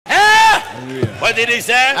What did he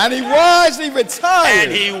say? And he wisely retired.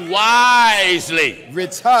 And he wisely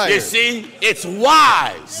retired. You see, it's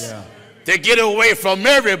wise to get away from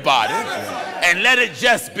everybody and let it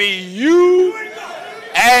just be you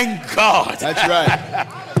and God. That's right.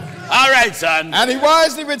 All right, son. And he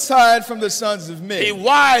wisely retired from the sons of men. He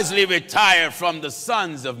wisely retired from the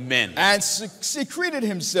sons of men. And secreted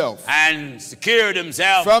himself. And secured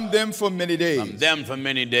himself. From them for many days. From them for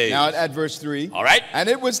many days. Now at verse 3. All right. And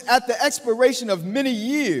it was at the expiration of many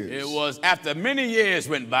years. It was after many years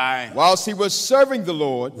went by. Whilst he was serving the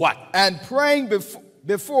Lord. What? And praying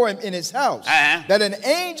before him in his house. That an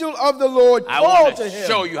angel of the Lord called to him. I want to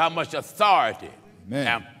show you how much authority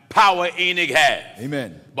and power Enoch had.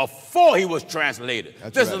 Amen. Before he was translated.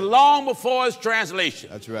 This is long before his translation.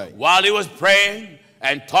 That's right. While he was praying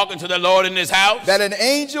and talking to the Lord in his house. That an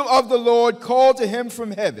angel of the Lord called to him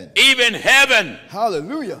from heaven. Even heaven.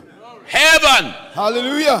 Hallelujah. Heaven.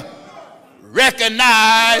 Hallelujah.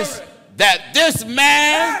 Recognized that this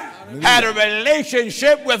man had a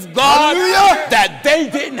relationship with God that they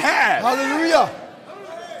didn't have. Hallelujah.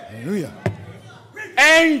 Hallelujah.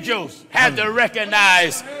 Angels had to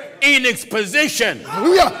recognize Enoch's position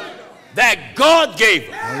that God gave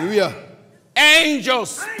him. Hallelujah.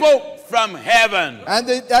 Angels spoke from heaven. And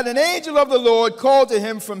that an angel of the Lord called to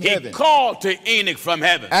him from heaven. He called to Enoch from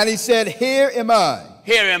heaven. And he said, Here am I.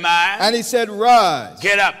 Here am I. And he said, Rise.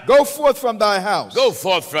 Get up. Go forth from thy house. Go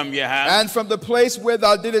forth from your house. And from the place where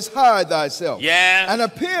thou didst hide thyself. Yeah. And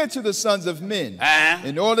appear to the sons of men.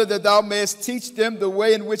 In order that thou mayest teach them the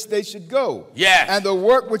way in which they should go. Yeah. And the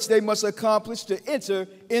work which they must accomplish to enter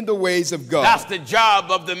in the ways of God. That's the job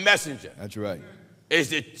of the messenger. That's right. Is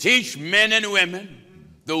to teach men and women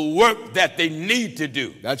the work that they need to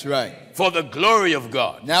do. That's right. For the glory of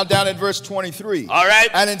God. Now down at verse 23. All right.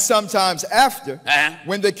 And in sometimes after,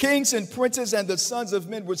 when the kings and princes and the sons of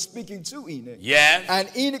men were speaking to Enoch, and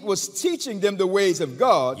Enoch was teaching them the ways of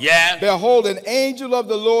God, behold, an angel of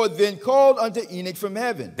the Lord then called unto Enoch from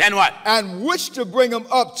heaven. Then what? And wished to bring him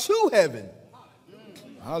up to heaven.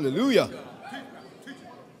 Hallelujah.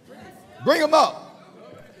 Bring him up.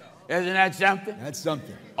 Isn't that something? That's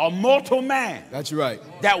something. A mortal man. That's right.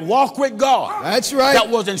 That walked with God. That's right. That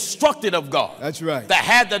was instructed of God. That's right. That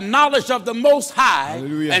had the knowledge of the Most High.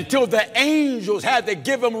 Hallelujah. Until the angels had to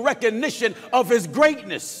give him recognition of his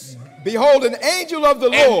greatness. Behold, an angel of the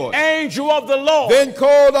Lord. An angel of the Lord. Then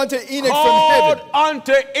called unto Enoch from heaven. Called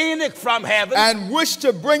unto Enoch from heaven. And wished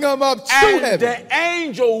to bring him up to and heaven. The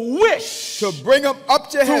angel wished to bring him up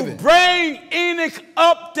to heaven. To bring Enoch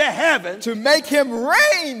up to heaven. To make him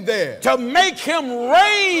reign there. To make him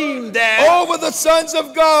reign there. Over the sons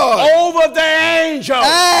of God. Over the angels.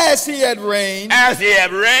 As he had reigned. As he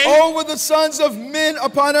had reigned. Over the sons of men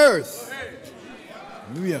upon earth.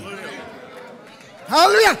 Hallelujah.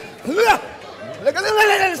 Hallelujah. Hallelujah. A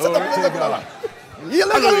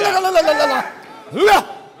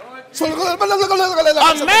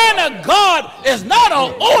man of God is not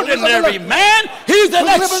an ordinary man. He's an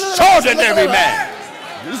extraordinary man.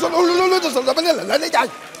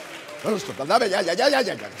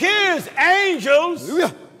 His angels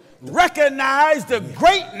recognize the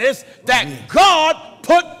greatness that God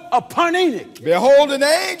put upon Enoch. Behold, an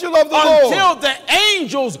angel of the Lord. Until the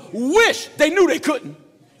angels wished. They knew they couldn't.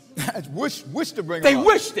 Wished to bring They him up.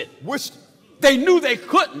 wished it. Wished. They knew they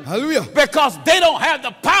couldn't. Hallelujah. Because they don't have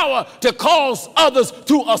the power to cause others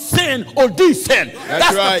to ascend or descend.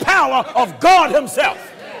 That's right. The power of God himself.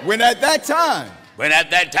 When at that time.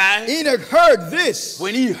 Enoch heard this.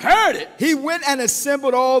 When he heard it. He went and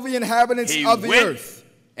assembled all the inhabitants of the earth.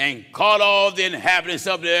 And called all the inhabitants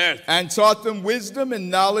of the earth. And taught them wisdom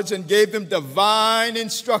and knowledge and gave them divine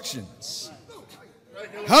instructions.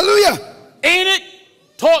 Hallelujah. Enoch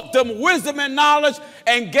taught them wisdom and knowledge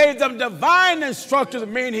and gave them divine instructions,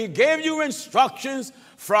 meaning he gave you instructions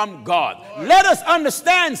from God. Let us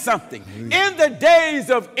understand something. Hallelujah. In the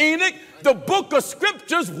days of Enoch, the book of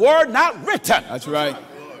scriptures were not written. That's right.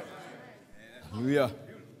 Hallelujah.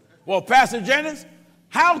 Well, Pastor Jennings,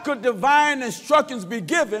 how could divine instructions be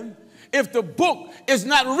given if the book is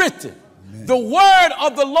not written? Amen. The word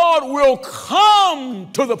of the Lord will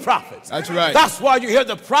come to the prophets. That's right. That's why you hear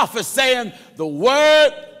the prophets saying, the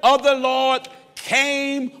word of the Lord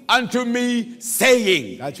came unto me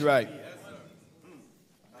saying. That's right.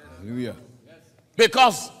 Hallelujah.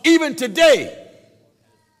 Because even today,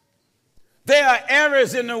 there are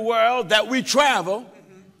areas in the world that we travel,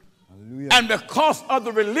 hallelujah, and because of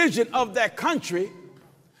the religion of that country,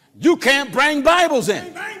 you can't bring Bibles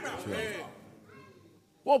in. Right.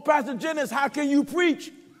 Well, Pastor Jennings, how can you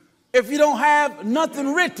preach if you don't have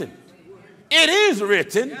nothing written? It is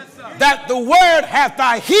written that the word hath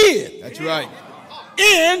I hid. That's right.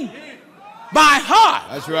 in my heart.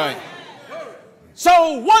 That's right.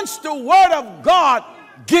 So once the word of God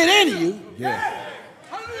get in you,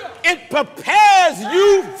 it prepares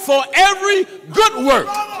you for every good work.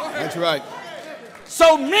 That's right.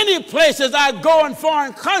 So many places I go in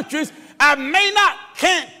foreign countries, I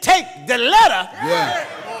can't take the letter,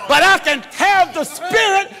 but I can have the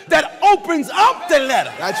spirit that opens up the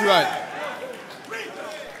letter. That's right.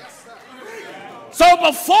 So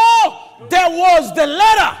before there was the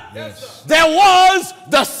letter, there was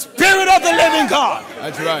the Spirit of the living God.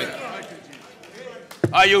 That's right.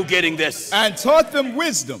 Are you getting this? And taught them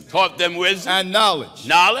wisdom. Taught them wisdom. And knowledge.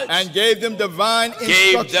 Knowledge. And gave them divine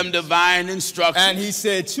instructions. Gave them divine instructions. And he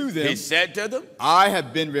said to them. He said to them. I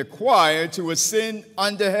have been required to ascend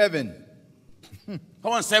unto heaven. I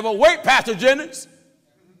want to say, well, wait, Pastor Jennings.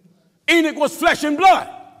 Enoch was flesh and blood.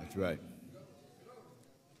 That's right.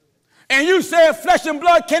 And you said flesh and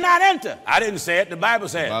blood cannot enter. I didn't say it. The Bible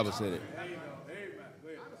said it. The Bible said it.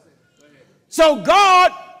 So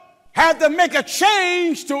God had to make a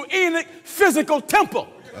change to Enoch's physical temple.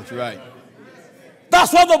 That's right.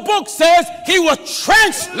 That's what the book says. He was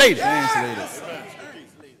translated.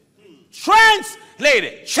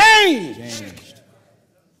 Translated. Changed.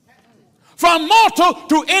 From mortal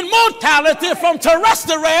to immortality, from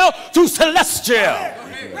terrestrial to celestial.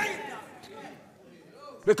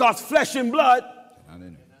 Because flesh and blood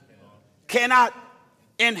cannot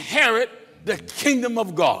inherit the kingdom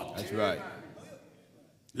of God. That's right.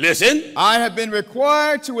 Listen. I have been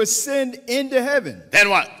required to ascend into heaven. Then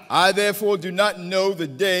what? I therefore do not know the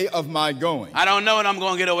day of my going. I don't know when I'm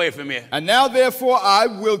going to get away from here. And now therefore I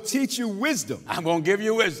will teach you wisdom. I'm going to give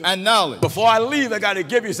you wisdom. And knowledge. Before I leave, I got to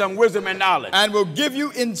give you some wisdom and knowledge. And will give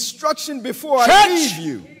you instruction before I leave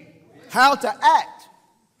you. How to act.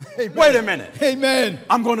 Amen. Wait a minute. Amen.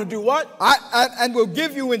 I'm going to do what? And will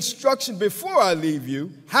give you instruction before I leave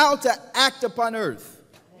you. How to act upon earth.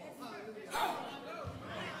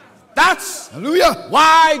 That's Hallelujah.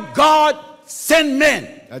 Why God sent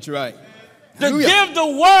men. That's right. To give the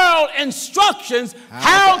world instructions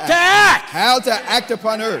how to act. How to act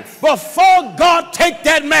upon earth. Before God take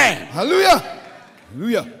that man. Hallelujah.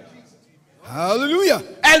 Hallelujah. Hallelujah.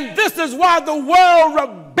 And this is why the world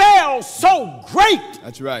rebels so great.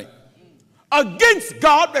 That's right. Against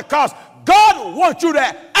God, because God wants you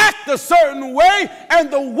to act a certain way,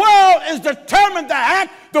 and the world is determined to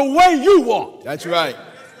act the way you want. That's right.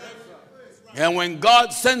 And when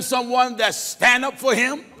God sends someone that stand up for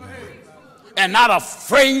him and not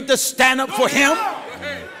afraid to stand up for him,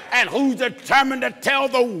 and who's determined to tell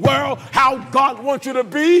the world how God wants you to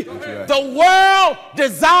be, the world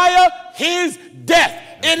desire his death.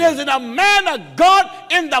 It isn't a man of God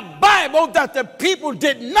in the Bible that the people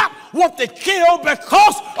did not want to kill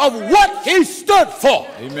because of what he stood for.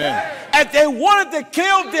 Amen. And they wanted to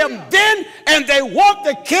kill them then, and they want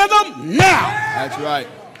to kill them now. That's right.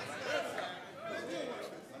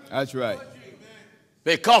 That's right.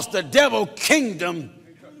 Because the devil's kingdom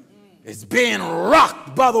is being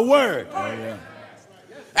rocked by the word. Oh, yeah.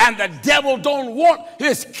 And the devil don't want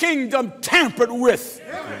his kingdom tampered with,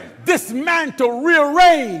 dismantled,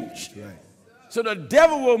 rearranged. Right. So the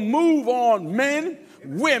devil will move on men,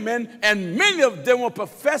 women, and many of them will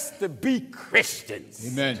profess to be Christians.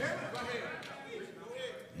 Amen.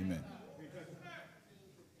 Amen.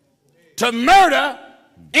 To murder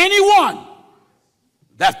anyone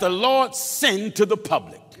that the Lord send to the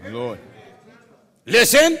public. Lord.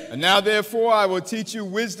 Listen. And now, therefore, I will teach you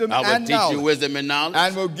wisdom and knowledge. I will teach you wisdom and knowledge.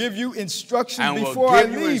 And will give you instructions before I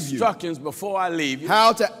leave you. Instructions before I leave you.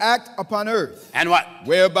 How to act upon earth. And what?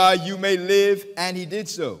 Whereby you may live. And he did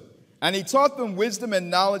so. And he taught them wisdom and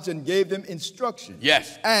knowledge and gave them instruction.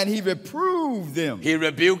 Yes. And he reproved them. He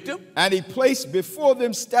rebuked them. And he placed before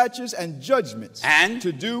them statutes and judgments. And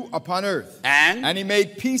to do upon earth. And he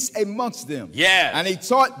made peace amongst them. Yes. And he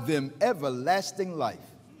taught them everlasting life.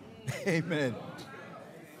 Amen.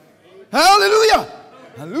 Hallelujah.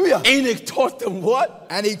 Hallelujah. Enoch taught them what?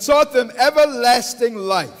 And he taught them everlasting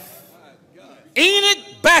life.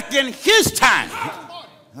 Enoch back in his time.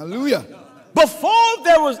 Hallelujah. Before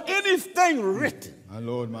there was anything written. My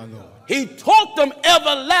Lord, my Lord. He taught them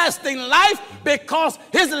everlasting life because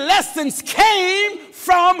his lessons came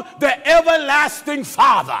from the everlasting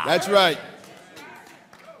Father. That's right.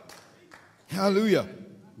 Hallelujah.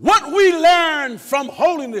 What we learn from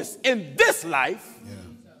holiness in this life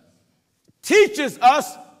teaches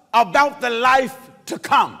us about the life to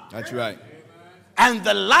come. That's right. And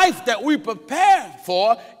the life that we prepare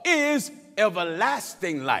for is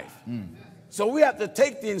everlasting life. So we have to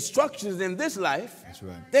take the instructions in this life. That's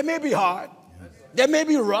right. They may be hard. They may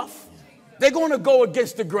be rough. They're going to go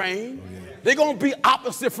against the grain. They're going to be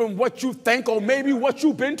opposite from what you think or maybe what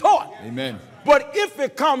you've been taught. Amen. But if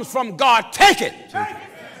it comes from God, take it.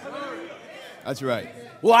 That's right.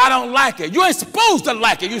 Well, I don't like it. You ain't supposed to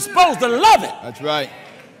like it. You're supposed to love it. That's right.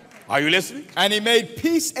 Are you listening? And he made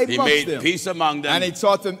peace amongst them. He made peace among them. And he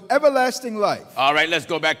taught them everlasting life. All right, let's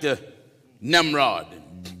go back to Nimrod.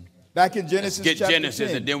 Back in Genesis chapter 10. Get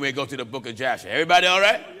Genesis, and then we'll go to the book of Joshua. Everybody all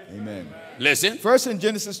right? Amen. Listen. First in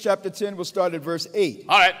Genesis chapter 10, we'll start at verse 8.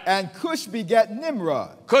 All right. And Cush begat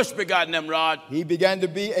Nimrod. Cush begot Nimrod. He began to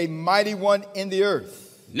be a mighty one in the earth.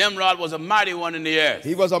 Nimrod was a mighty one in the earth.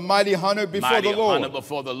 He was a mighty hunter before the Lord. Mighty hunter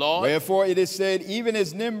before the Lord. Wherefore it is said, even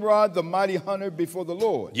as Nimrod, the mighty hunter before the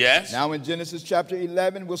Lord. Yes. Now in Genesis chapter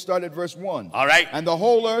 11, we'll start at verse 1. All right. And the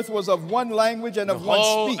whole earth was of one language and of one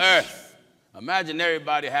speech. The whole earth. Imagine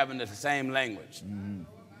everybody having the same language. Mm-hmm.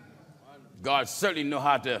 God certainly knows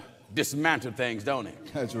how to dismantle things, don't he?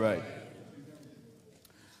 That's right.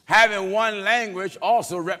 Having one language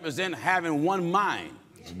also represents having one mind.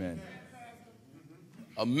 Amen.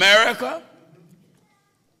 America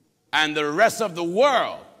and the rest of the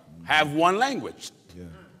world have one language. Yeah.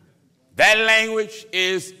 That language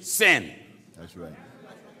is sin. That's right.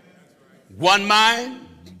 One mind,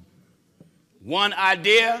 one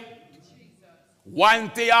idea,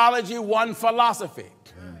 one theology, one philosophy.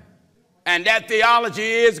 Yeah. And that theology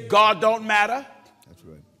is God don't matter. That's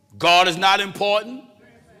right. God is not important.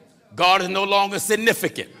 God is no longer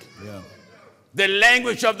significant. Yeah. The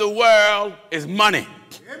language of the world is money.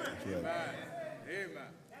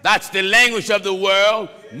 That's the language of the world,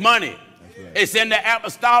 money. Right. It's in the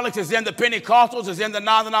apostolics, it's in the Pentecostals, it's in the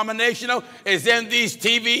non-denominational, it's in these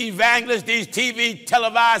TV evangelists, these TV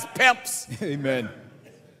televised pimps. Amen.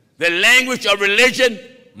 The language of religion,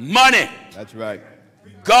 money. That's right.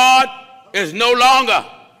 God is no longer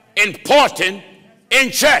important in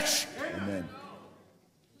church. Amen.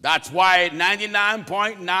 That's why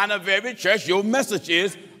 99.9% of every church, your message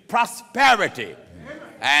is prosperity.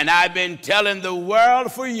 And I've been telling the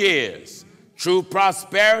world for years, true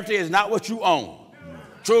prosperity is not what you own.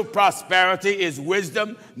 True prosperity is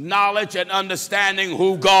wisdom, knowledge, and understanding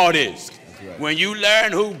who God is. Right. When you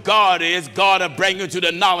learn who God is, God will bring you to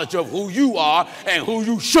the knowledge of who you are and who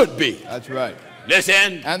you should be. That's right.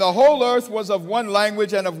 Listen. And the whole earth was of one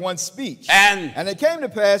language and of one speech. And it came to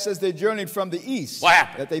pass as they journeyed from the east, what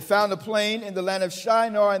happened? That they found a plain in the land of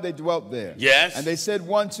Shinar, and they dwelt there. Yes. And they said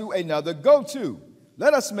one to another, go to,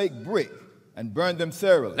 let us make brick and burn them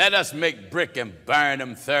thoroughly. Let us make brick and burn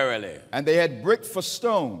them thoroughly. And they had brick for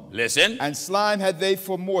stone. Listen. And slime had they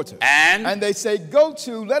for mortar. And they say, go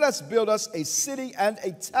to, let us build us a city and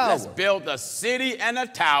a tower. Let's build a city and a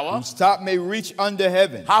tower. Whose top may reach under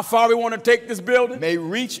heaven. How far we want to take this building? May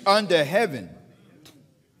reach under heaven.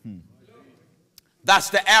 That's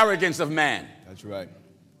the arrogance of man. That's right.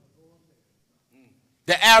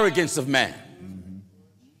 The arrogance of man.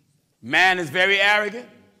 Man is very arrogant,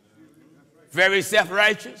 very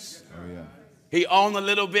self-righteous. Oh, yeah. He owns a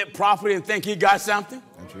little bit property and think he got something.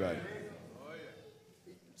 That's right.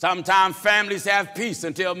 Sometimes families have peace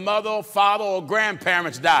until mother or father or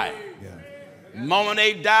grandparents die. Yeah. The moment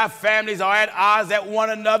they die, families are at odds at one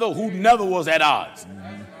another who never was at odds.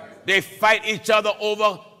 They fight each other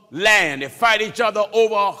over land. They fight each other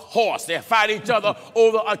over a horse. They fight each other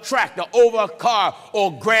over a tractor, over a car,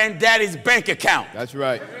 or granddaddy's bank account. That's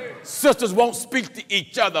right. Sisters won't speak to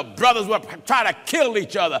each other. Brothers will try to kill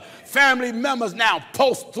each other. Family members now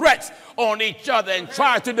post threats on each other and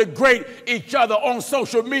try to degrade each other on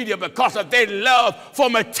social media because of their love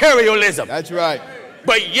for materialism. That's right.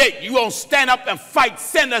 But yet you won't stand up and fight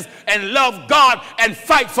sinners and love God and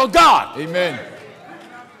fight for God. Amen.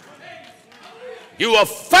 You will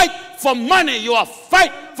fight for money. You will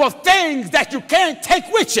fight for things that you can't take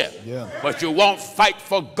with you. Yeah. But you won't fight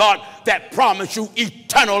for God that promised you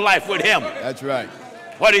eternal life with him. That's right.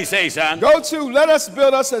 What did he say, son? Go to, let us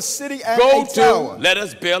build us a city and a tower. Let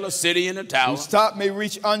us build a city and a tower. Whose top may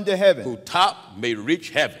reach under heaven. Whose top may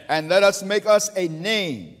reach heaven. And let us make us a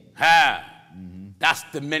name. That's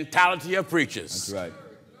the mentality of preachers. That's right.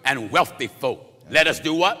 And wealthy folk. Let us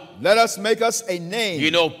do what? Let us make us a name.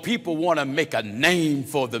 You know, people want to make a name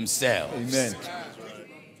for themselves. Amen.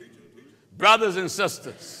 Brothers and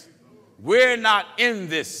sisters, we're not in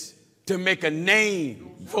this to make a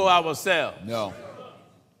name for ourselves. No.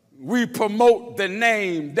 We promote the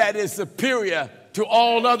name that is superior to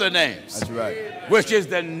all other names. That's right. Which is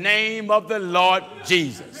the name of the Lord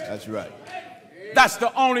Jesus. That's right. That's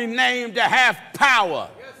the only name that has power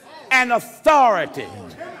and authority.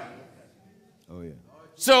 Oh, yeah.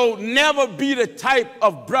 So never be the type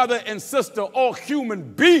of brother and sister or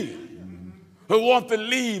human being who want to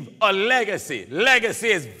leave a legacy. Legacy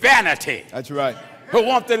is vanity. That's right. Who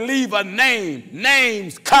want to leave a name.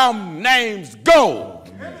 Names come, names go.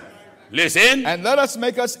 Amen. Listen. And let us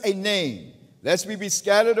make us a name, lest we be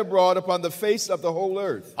scattered abroad upon the face of the whole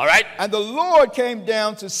earth. All right. And the Lord came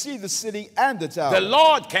down to see the city and the tower. The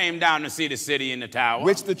Lord came down to see the city and the tower,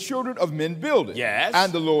 which the children of men builded. Yes.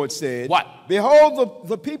 And the Lord said, what? Behold,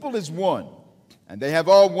 the people is one, and they have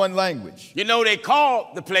all one language. You know, they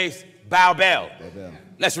call the place Babel.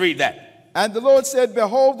 Let's read that. And the Lord said,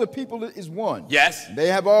 Behold, the people is one. Yes. They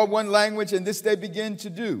have all one language, and this they begin to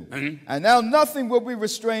do. Mm-hmm. And now nothing will be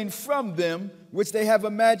restrained from them, which they have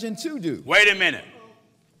imagined to do. Wait a minute.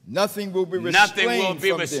 Nothing will be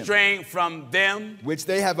restrained from them. Which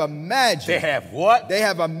they have imagined. They have what? They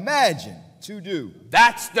have imagined to do.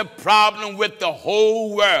 That's the problem with the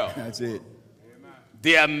whole world. That's it.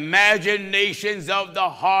 The imaginations of the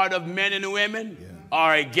heart of men and women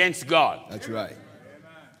are against God. That's right.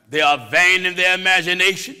 They are vain in their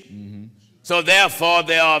imagination. Mm-hmm. So therefore,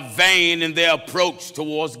 they are vain in their approach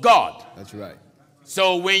towards God. That's right.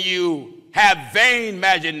 So when you have vain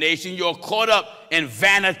imagination, you're caught up in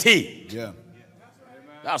vanity. Yeah.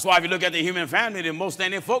 That's why if you look at the human family, the most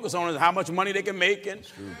thing they focus on is how much money they can make. And,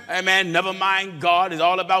 amen, never mind God. It's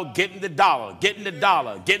all about getting the dollar, getting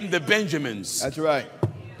the Benjamins. That's right.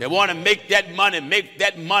 They want to make that money,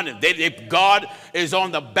 God is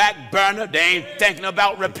on the back burner. They ain't thinking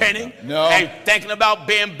about repenting. No. Ain't thinking about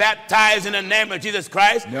being baptized in the name of Jesus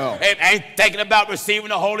Christ. No. Ain't thinking about receiving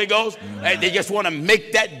the Holy Ghost. They just want to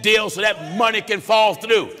make that deal so that money can fall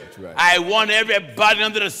through. That's right. I want everybody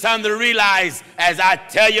under the sun to realize, as I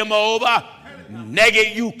tell you, moreover,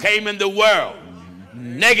 naked you came in the world.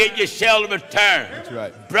 Naked you shall return. That's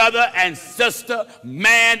right. Brother and sister,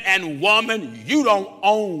 man and woman, you don't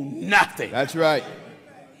own nothing. That's right.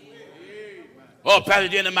 Oh, Pastor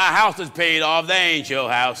Jenna, my house is paid off. That ain't your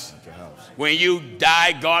house. That's your house. When you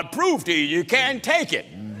die, God proved to you can't take it.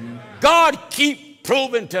 Mm-hmm. God keep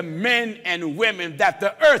proving to men and women that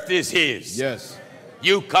the earth is his. Yes.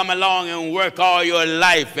 You come along and work all your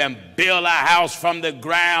life and build a house from the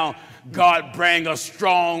ground. God bring a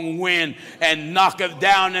strong wind and knock it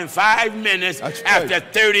down in 5 minutes after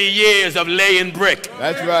 30 years of laying brick.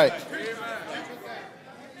 That's right.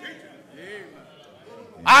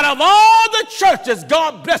 Out of all the churches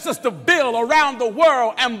God bless us to build around the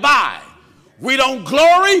world and buy, we don't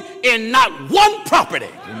glory in not one property.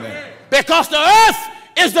 Amen. Because the earth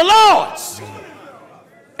is the Lord's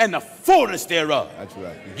and the fullness thereof. That's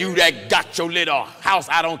right. You that got your little house,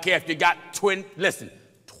 I don't care if you got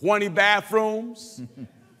 20 bathrooms,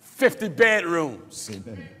 50 bedrooms.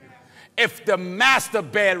 Amen. If the master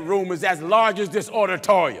bedroom is as large as this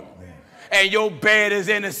auditorium, and your bed is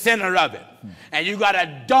in the center of it, and you got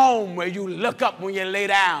a dome where you look up when you lay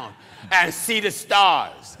down and see the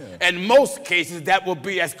stars, in most cases that will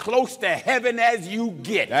be as close to heaven as you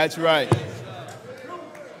get. That's right.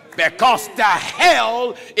 Because to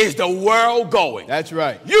hell is the world going. That's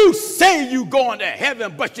right. You say you going to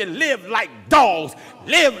heaven, but you live like dogs,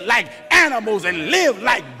 live like animals, and live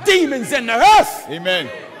like demons in the earth. Amen.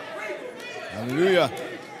 Hallelujah.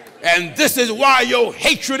 And this is why your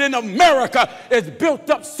hatred in America is built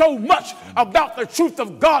up so much about the truth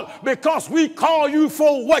of God, because we call you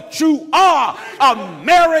for what you are,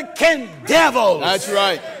 American devils. That's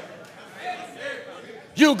right.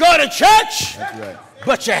 You go to church. That's right.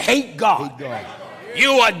 But you hate God. Hate God.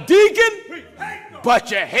 You a deacon, but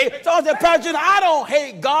you hate. So I don't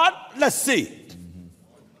hate God. Let's see.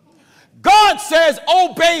 God says,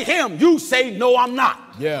 obey him. You say, no, I'm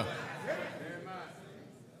not. Yeah.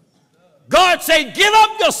 God say, give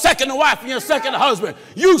up your second wife and your second husband.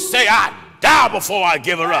 You say, I die before I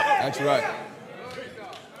give her up. That's right.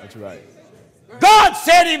 That's right. God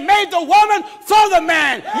said he made the woman for the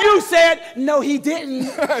man. You said, no, he didn't.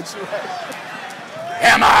 That's right.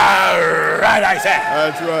 Am I right, I said?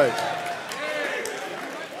 That's right.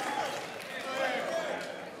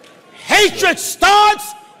 Hatred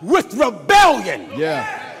starts with rebellion.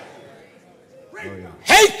 Yeah. Oh, yeah.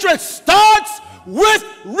 Hatred starts with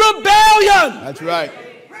rebellion. That's right.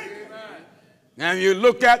 And you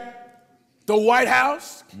look at the White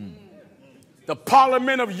House, the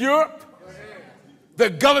Parliament of Europe, the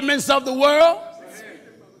governments of the world,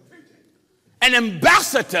 an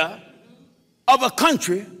ambassador of a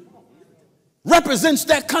country represents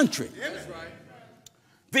that country.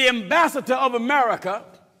 The ambassador of America,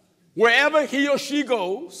 wherever he or she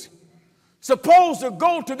goes, supposed to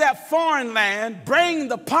go to that foreign land, bring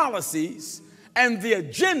the policies and the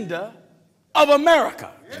agenda of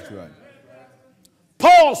America. That's right.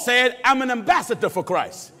 Paul said, I'm an ambassador for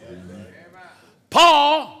Christ.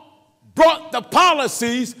 Paul brought the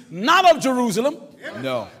policies not of Jerusalem,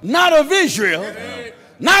 no, not of Israel,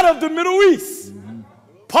 not of the Middle East.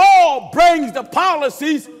 Paul brings the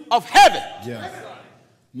policies of heaven. Yeah.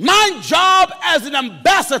 My job as an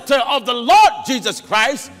ambassador of the Lord Jesus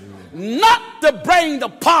Christ, not to bring the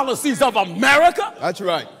policies of America. That's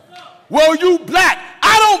right. Well, you black,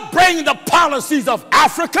 I don't bring the policies of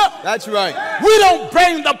Africa. That's right. We don't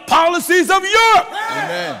bring the policies of Europe.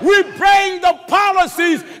 Amen. We bring the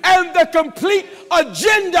policies and the complete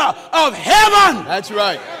agenda of heaven. That's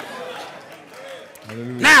right.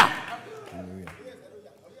 Now,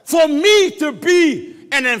 for me to be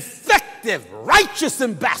an effective, righteous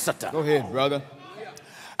ambassador, go ahead, brother,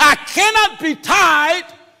 I cannot be tied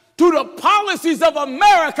to the policies of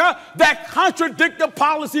America that contradict the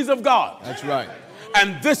policies of God. That's right.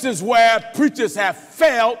 And this is where preachers have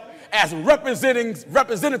failed as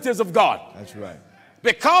representatives of God. That's right.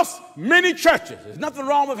 Because many churches, there's nothing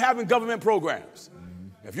wrong with having government programs.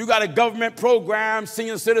 If you got a government program,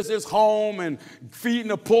 senior citizens home and feeding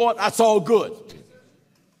the poor, that's all good.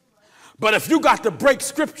 But if you got to break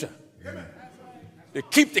scripture to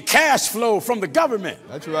keep the cash flow from the government,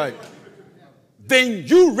 that's right, then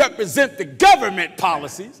you represent the government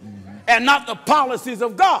policies and not the policies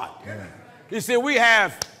of God. Yeah. You see, we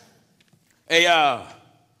have a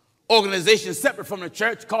organization separate from the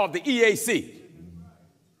church called the EAC,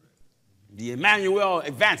 the Emmanuel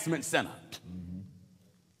Advancement Center.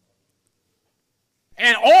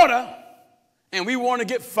 In order, and we want to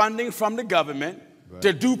get funding from the government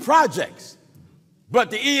to do projects. But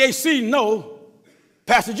the EAC know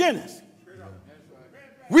Pastor Jennings.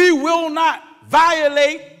 We will not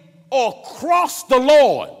violate or cross the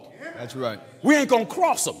Lord. That's right. We ain't going to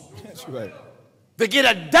cross them. That's right. To get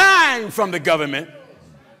a dime from the government,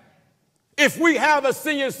 if we have a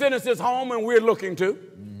senior citizens home and we're looking to,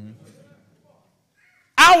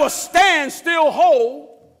 our stand still hold.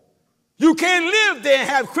 You can't live there and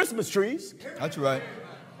have Christmas trees. That's right.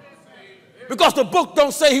 Because the book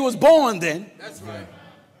don't say he was born then. That's right.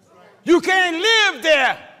 You can't live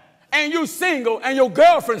there and you single and your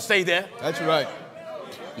girlfriend stay there. That's right.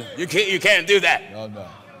 You can't do that. No, no.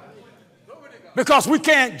 Because we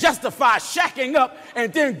can't justify shacking up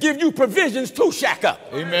and then give you provisions to shack up.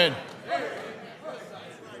 Amen.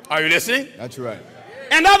 Are you listening? That's right.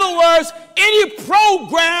 In other words, any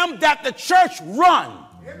program that the church runs,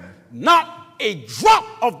 not a drop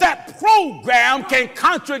of that program can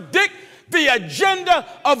contradict the agenda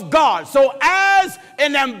of God. So as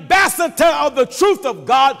an ambassador of the truth of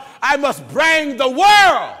God, I must bring the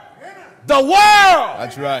world.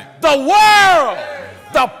 That's right. The world.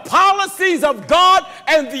 The policies of God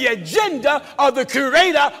and the agenda of the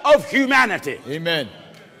creator of humanity. Amen.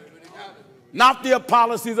 Not the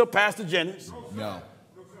policies of Pastor Jennings. No.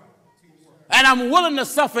 And I'm willing to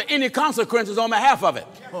suffer any consequences on behalf of it.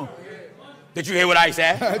 Oh. Did you hear what I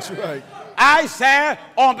said? That's right. I said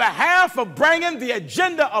on behalf of bringing the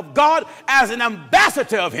agenda of God as an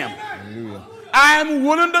ambassador of him. Hallelujah. I am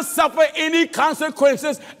willing to suffer any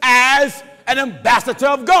consequences as an ambassador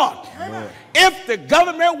of God. Lord. If the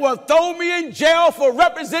government will throw me in jail for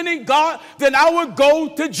representing God, then I would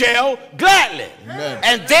go to jail gladly. Amen.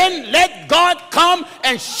 And then let God come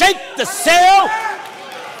and shake the cell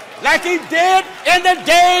like he did in the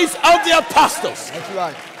days of the apostles. That's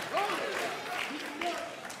right.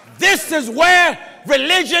 This is where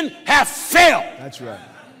religion has failed. That's right.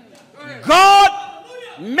 God,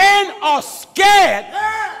 men are scared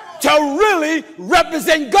to really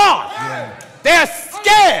represent God. Yeah. They're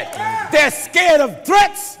scared. They're scared of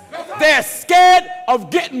threats. They're scared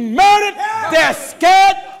of getting murdered. They're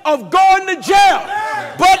scared of going to jail.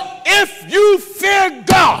 But if you fear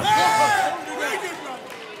God,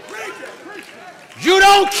 you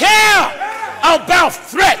don't care about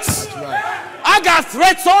threats. That's right. I got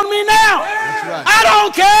threats on me now. That's right. I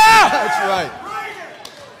don't care. That's right.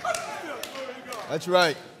 That's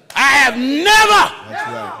right. I have never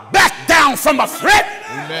backed down from a threat.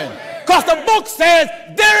 Amen. Because the book says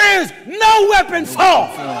there is no weapon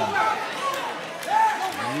formed.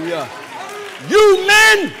 Hallelujah. You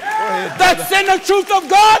men that's in the truth of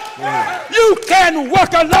God, you can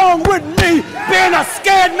work along with me being a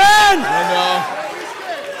scared man.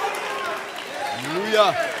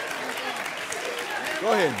 Hallelujah.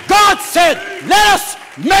 Go ahead. God said, let us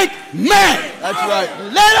make man. That's right.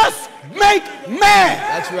 Let us make man.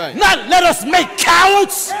 That's right. Not let us make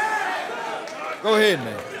cowards. Go ahead,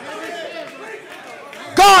 man.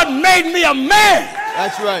 God made me a man.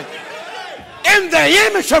 That's right. In the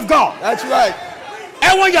image of God. That's right.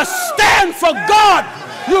 And when you stand for God,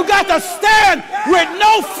 you got to stand with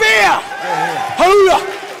no fear. Hallelujah.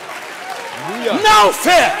 No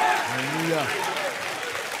fear.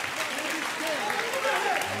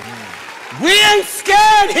 We ain't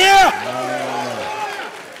scared here.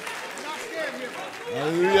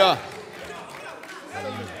 Hallelujah.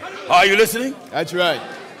 Are you listening? That's right.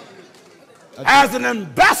 As an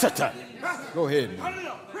ambassador, go ahead,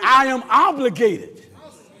 man. I am obligated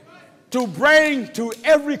to bring to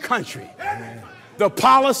every country the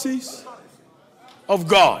policies of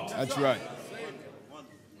God. That's right.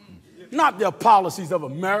 Not the policies of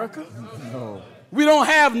America. No. We don't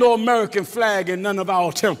have no American flag in none of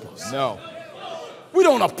our temples. No. We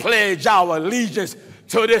don't pledge our allegiance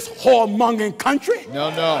to this whoremongering country. No,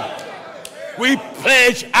 no. We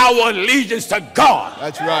pledge our allegiance to God.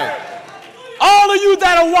 That's right. All of you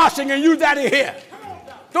that are watching and you that are here,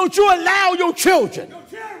 don't you allow your children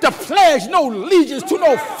to pledge no allegiance to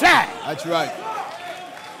no flag. That's right.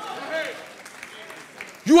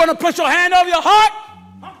 You want to put your hand over your heart?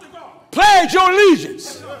 Pledge your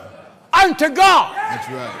allegiance unto God. That's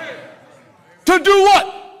right. To do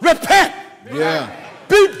what? Repent. Yeah.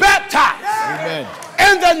 Be baptized. Amen.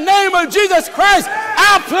 In the name of Jesus Christ,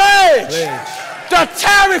 I pledge to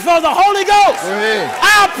tarry for the Holy Ghost. Go ahead.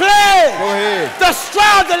 I pledge Go ahead. to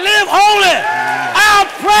strive to live holy. I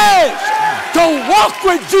pledge to walk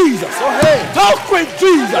with Jesus. Go ahead. Talk with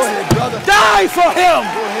Jesus. Go ahead, brother. Die for him.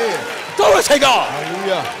 Go ahead. Glory to God.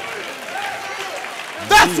 Hallelujah.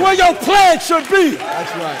 That's where your pledge should be.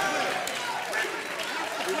 That's right.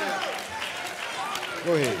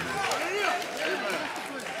 Go ahead.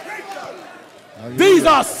 These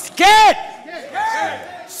are scared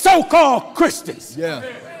so-called Christians. Yeah.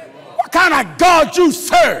 What kind of God you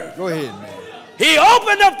serve? Go ahead, man. He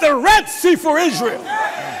opened up the Red Sea for Israel.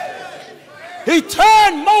 He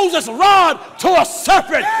turned Moses' rod to a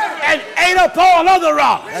serpent and ate up all other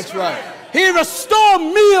rods. That's right. He restored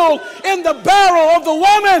meal in the barrel of the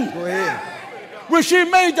woman Go ahead. when she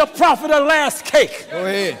made the prophet a last cake. Go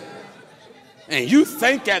ahead. And you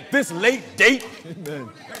think at this late date, Amen.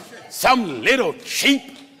 some little cheap,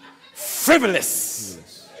 frivolous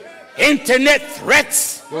internet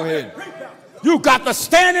threats, Go ahead. you got to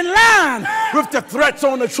stand in line with the threats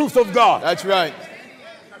on the truth of God. That's right.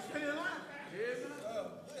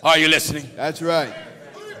 Are you listening? That's right.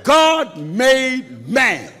 God made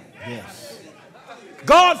man. Yes.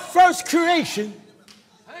 God's first creation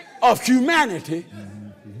of humanity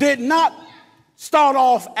did not start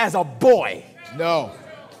off as a boy. No.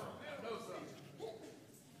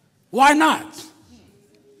 Why not?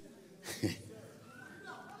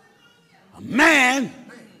 A man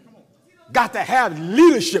got to have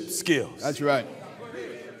leadership skills. That's right.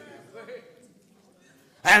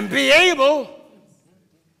 And be able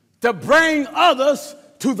to bring others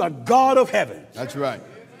to the God of heaven. That's right.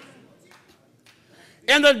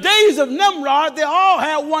 In the days of Nimrod, they all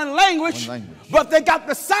had one language, but they got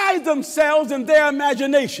beside themselves in their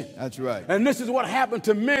imagination. That's right. And this is what happened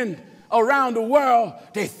to men around the world.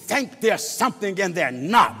 They think they're something and they're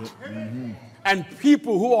not. Mm-hmm. And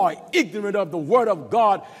people who are ignorant of the word of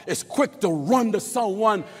God is quick to run to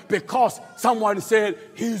someone because someone said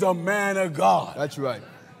he's a man of God. That's right.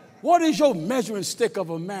 What is your measuring stick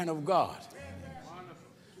of a man of God?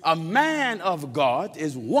 A man of God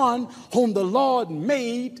is one whom the Lord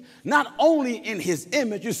made not only in his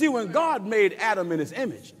image. You see, when God made Adam in his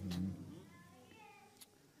image,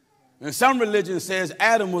 and some religion says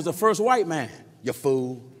Adam was the first white man. You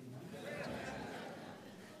fool.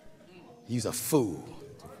 He's a fool.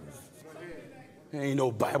 There ain't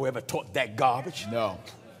no Bible ever taught that garbage. No.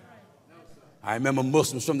 I remember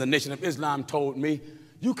Muslims from the Nation of Islam told me,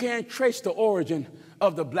 you can't trace the origin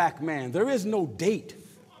of the black man. There is no date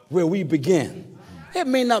where we begin. It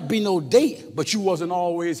may not be no date, but you wasn't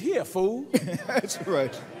always here, fool. That's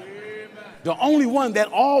right. The only one that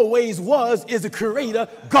always was is the creator,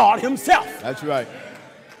 God himself. That's right.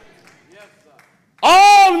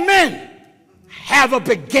 All men have a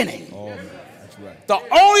beginning. Oh, man. That's right. The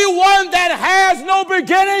only one that has no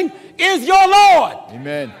beginning is your Lord.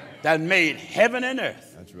 Amen. That made heaven and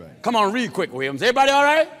earth. That's right. Come on, read quick, Williams. Everybody all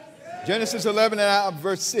right? Genesis 11 and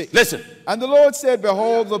verse 6. Listen. And the Lord said,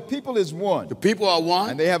 behold, the people is one. The people are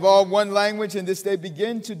one. And they have all one language, and this they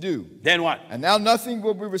begin to do. Then what? And now nothing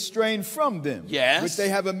will be restrained from them. Yes. Which they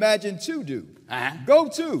have imagined to do. Uh-huh. Go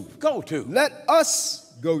to. Go to. Let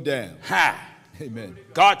us go down. Ha. Amen.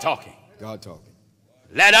 God talking. God talking.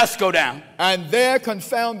 Let us go down. And there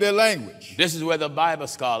confound their language. This is where the Bible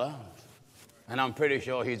scholar, and I'm pretty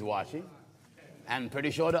sure he's watching, and pretty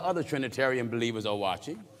sure the other Trinitarian believers are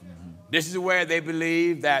watching. This is where they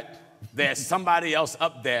believe that there's somebody else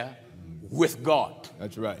up there with God.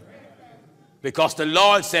 That's right. Because the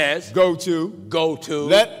Lord says, go to. Go to.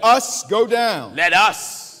 Let us go down. Let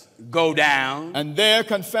us go down. And there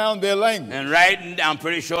confound their language. And I'm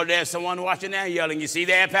pretty sure there's someone watching there yelling. You see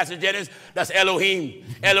there, Pastor Jennings? That's Elohim.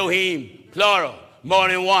 Elohim, plural, more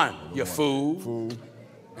than one. You're fool.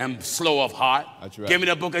 And slow of heart. That's right. Give me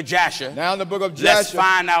the book of Jasher. Now in the book of Jasher. Let's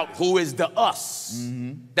find out who is the us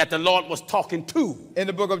that the Lord was talking to. In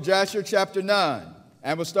the book of Jasher, chapter 9.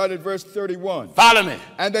 And we'll start at verse 31. Follow me.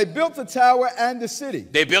 And they built the tower and the city.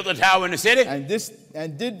 They built the tower and the city.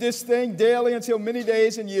 And did this thing daily until many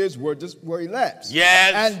days and years were elapsed.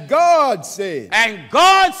 Yes. And God said. And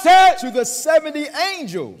God said. To the 70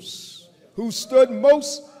 angels who stood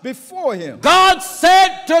most before him. God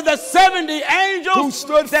said to the 70 angels who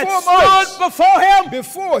stood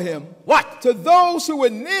before him. What? To those who were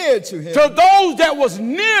near to him. To those that was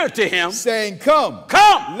near to him. Saying, come.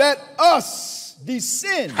 Come. Let us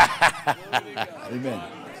descend. Amen.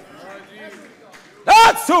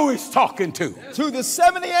 That's who he's talking to. To the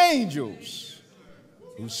 70 angels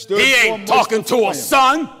who stood. He ain't talking to a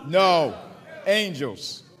son. No,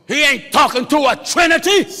 angels. He ain't talking to a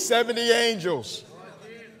trinity. 70 angels.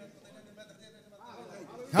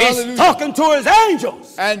 He's talking to his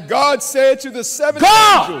angels. And God said to the 70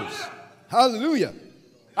 angels. Hallelujah.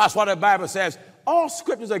 That's why the Bible says all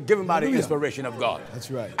scriptures are given by the inspiration of God. That's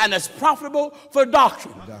right. And it's profitable for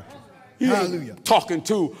doctrine. Hallelujah. Talking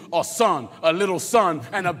to a son, a little son,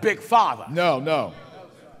 and a big father. No.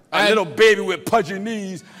 A little baby with pudgy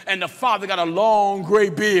knees, and the father got a long gray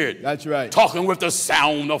beard. That's right. Talking with the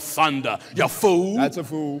sound of thunder. You fool. That's a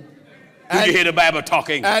fool. Who you hear the Bible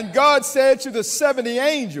talking? And God said to the 70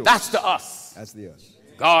 angels. That's the us. That's the us.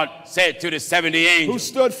 God said to the 70 angels. Who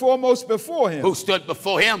stood foremost before him. Who stood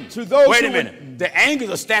before him. To those Wait a minute. The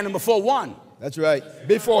angels are standing before one. That's right.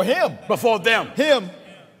 Before him. Before them. Him.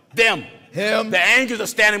 Them. Him. The angels are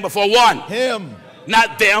standing before one. Him.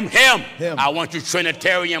 Not them, him. Him. I want you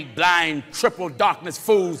Trinitarian, blind, triple darkness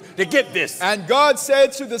fools to get this. And God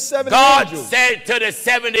said to the 70 angels. God said to the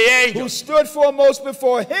 70 angels. Who stood foremost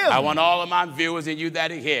before him. I want all of my viewers and you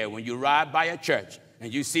that are here, when you ride by a church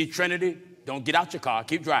and you see Trinity, don't get out your car.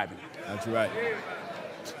 Keep driving. That's right.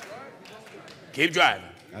 Keep driving.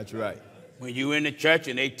 That's right. When you're in the church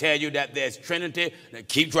and they tell you that there's Trinity,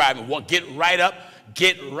 keep driving. Get right up.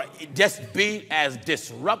 Just be as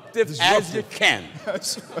disruptive as you can. Right.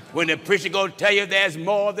 When the preacher goes to tell you there's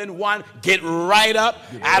more than one, get right up.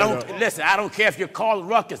 Listen, I don't care if you call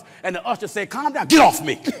ruckus and the usher say, calm down, get off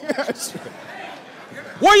me. Right.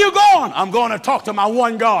 Where you going? I'm going to talk to my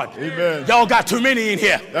one God. Amen. Y'all got too many in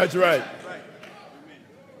here. That's right.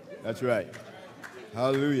 That's right.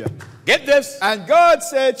 Hallelujah. Get this. And God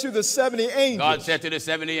said to the 70 angels. God said to the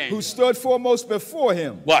 70 angels. Who stood foremost before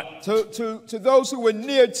him. What? To those who were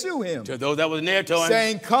near to him. To those that was near to him.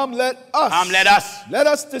 Saying, come, let us. Come, let us. Let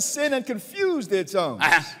us descend and confuse their tongues.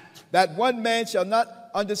 That one man shall not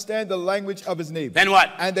understand the language of his neighbor. Then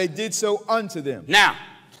what? And they did so unto them. Now,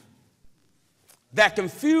 that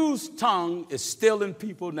confused tongue is still in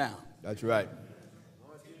people now. That's right.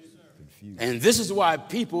 And this is why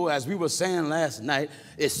people, as we were saying last night,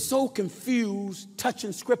 is so confused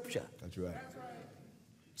touching Scripture. That's right.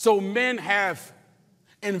 So men have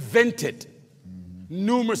invented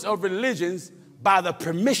numerous of religions by the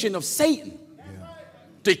permission of Satan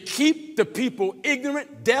to keep the people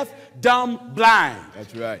ignorant, deaf, dumb, blind.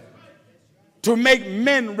 That's right. To make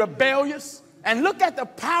men rebellious. And look at the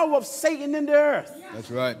power of Satan in the earth.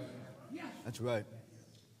 That's right. That's right.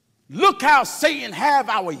 Look how Satan have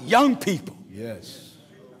our young people. Yes.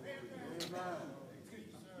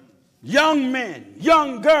 Young men,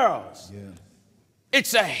 young girls. Yeah.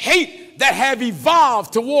 It's a hate that have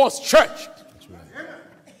evolved towards church. That's right.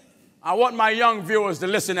 I want my young viewers to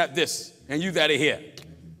listen at this, and you that are here.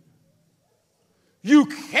 You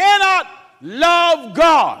cannot love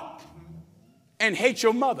God and hate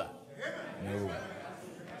your mother. No.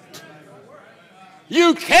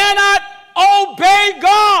 You cannot obey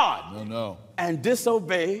God and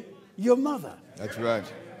disobey your mother. That's right.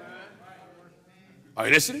 Are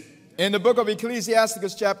you listening? In the book of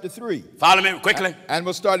Ecclesiasticus chapter 3. Follow me quickly. And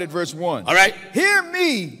we'll start at verse 1. All right. Hear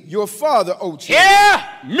me, your father, O children.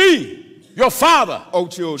 Hear me, your father, O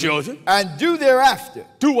children. Children. And do thereafter.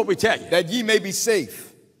 Do what we tell you. That ye may be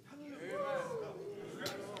safe.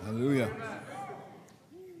 Hallelujah.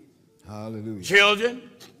 Hallelujah. Children,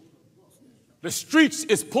 the streets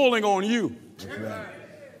is pulling on you. That's right.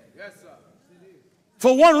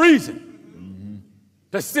 For one reason,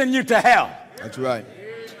 to send you to hell. That's right.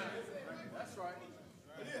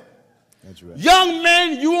 That's right. Young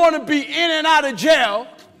men, you want to be in and out of jail,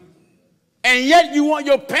 and yet you want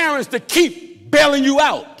your parents to keep bailing you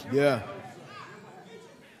out. Yeah.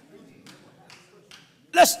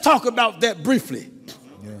 Let's talk about that briefly.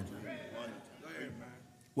 Yeah.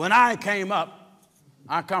 When I came up,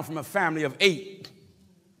 I come from a family of 8.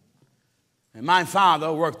 And my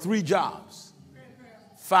father worked 3 jobs,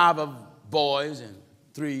 5 of boys and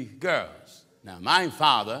 3 girls. Now, my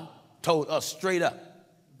father told us straight up,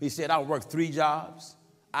 he said, I work 3 jobs,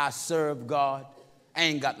 I serve God, I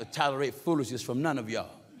ain't got to tolerate foolishness from none of y'all.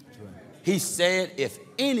 Right. He said, if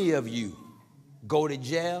any of you go to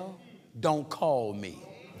jail, don't call me.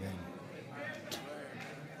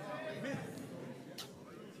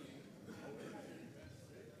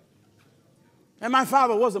 And my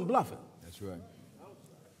father wasn't bluffing. That's right.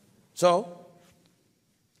 So,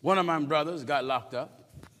 one of my brothers got locked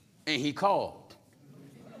up, and he called.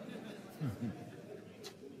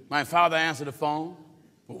 My father answered the phone.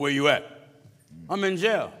 Well, where you at? I'm in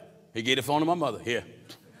jail. He gave the phone to my mother. Here.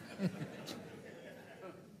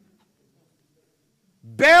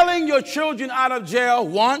 Bailing your children out of jail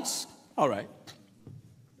once, all right.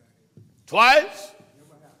 Twice,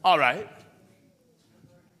 all right.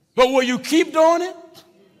 But will you keep doing it?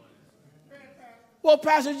 Well,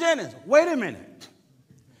 Pastor Jennings, wait a minute.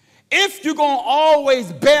 If you're going to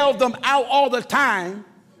always bail them out all the time,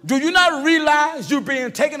 do you not realize you're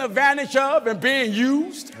being taken advantage of and being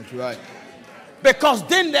used? That's right. Because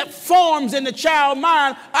then that forms in the child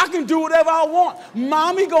mind, I can do whatever I want.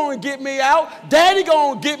 Mommy going to get me out. Daddy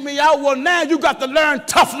going to get me out. Well, now you got to learn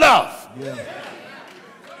tough love. Yeah.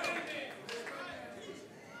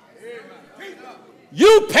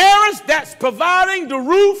 You parents that's providing the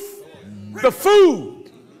roof, the food,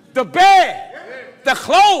 the bed, the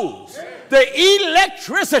clothes, the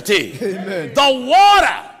electricity, Amen. The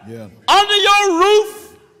water under your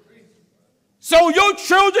roof so your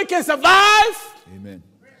children can survive, Amen.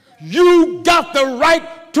 You got the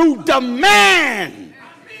right to demand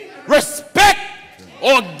respect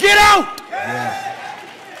or get out. Yeah.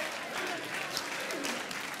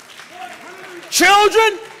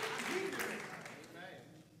 Children,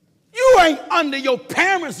 you ain't under your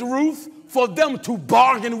parents' roof for them to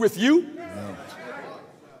bargain with you. No.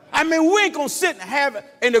 I mean, we ain't going to sit and have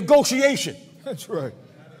a negotiation. That's right.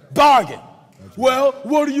 Bargain. That's right. Well,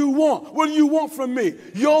 what do you want? What do you want from me?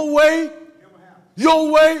 Your way,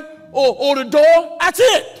 or the door? That's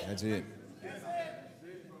it. That's it.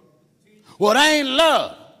 Well, that ain't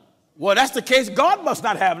love. Well, that's the case. God must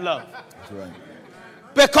not have love. That's right.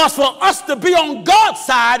 Because for us to be on God's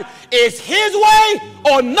side is his way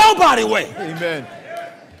or nobody's way. Amen.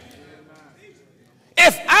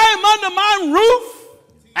 If I'm under my roof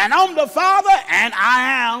and I'm the father and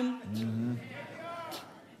I am,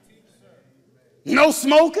 no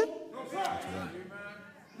smoking.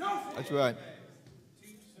 That's right.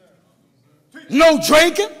 No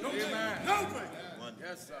drinking.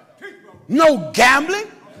 No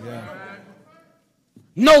gambling.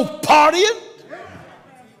 No partying.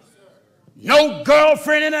 No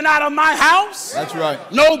girlfriend in and out of my house. That's right.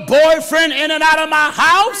 No boyfriend in and out of my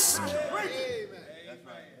house.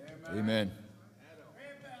 Amen.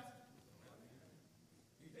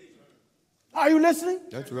 Are you listening?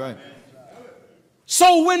 That's right.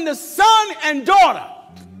 So when the son and daughter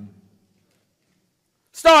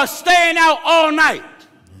start staying out all night,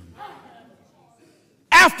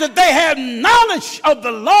 after they have knowledge of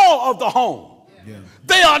the law of the home,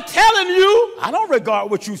 they are telling you, I don't regard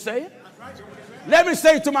what you say. Let me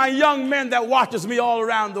say to my young men that watches me all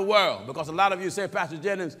around the world, because a lot of you say, Pastor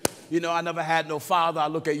Jennings, you know, I never had no father. I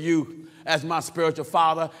look at you as my spiritual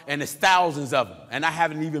father, and there's thousands of them, and I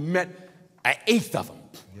haven't even met an eighth of them.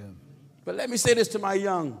 Yeah. But let me say this to my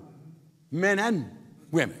young men and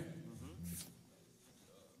women.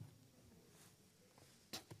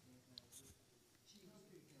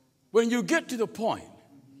 When you get to the point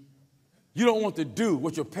you don't want to do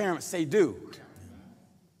what your parents say do,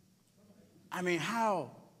 I mean,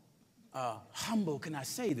 how humble can I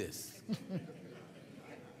say this?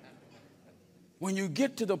 When you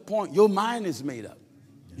get to the point your mind is made up,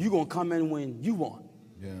 you're going to come in when you want.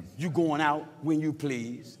 Yeah. You're going out when you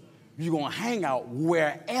please. You're going to hang out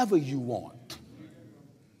wherever you want.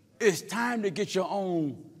 It's time to get your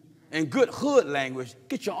own, in good hood language,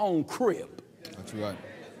 get your own crib. That's right.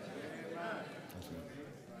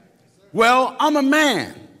 Well, I'm a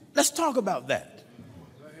man. Let's talk about that.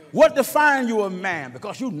 What defines you a man?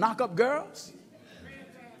 Because you knock up girls?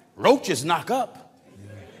 Roaches knock up.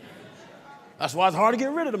 That's why it's hard to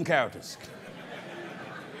get rid of them characters.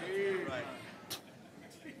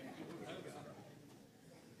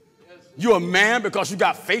 You a man because you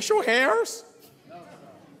got facial hairs?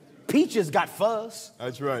 Peaches got fuzz.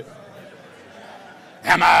 That's right.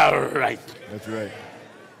 Am I right? That's right.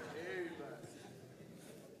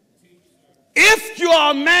 If you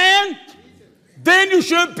are a man, then you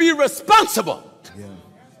should be responsible. Yeah.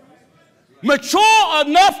 mature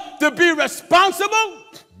enough to be responsible,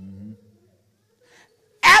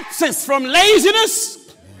 absence from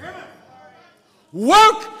laziness,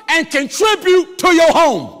 work and contribute to your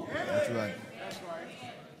home. That's right.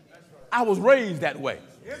 I was raised that way.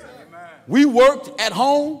 We worked at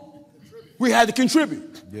home. We had to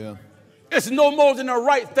contribute. Yeah. It's no more than the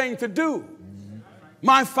right thing to do.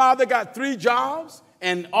 My father got 3 jobs,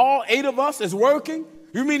 and all 8 of us is working.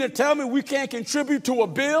 You mean to tell me we can't contribute to a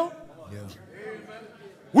bill? Yeah.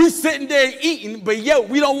 We sitting there eating, but yet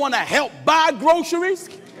we don't want to help buy groceries?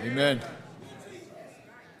 Amen.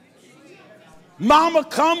 Mama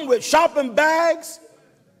come with shopping bags.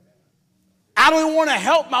 I don't even want to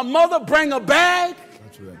help my mother bring a bag.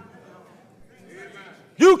 That's right.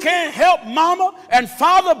 You can't help mama and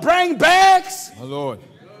father bring bags. My Lord.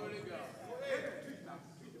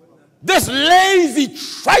 This lazy,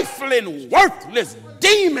 trifling, worthless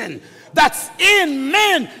demon that's in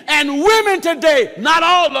men and women today. Not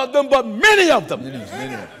all of them, but many of them. Many of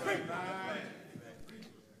them.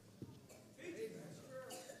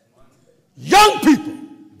 Young people.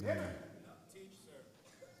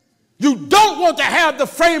 You don't want to have the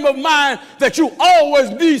frame of mind that you always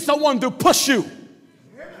need someone to push you.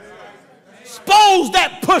 Suppose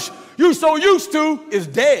that push you so used to is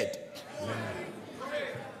dead.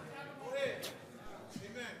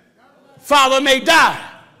 Father may die.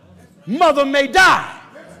 Mother may die.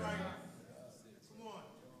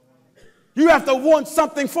 You have to want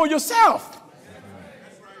something for yourself.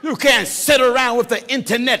 You can't sit around with the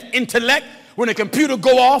internet intellect. When the computer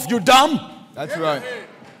go off, you're dumb. That's right.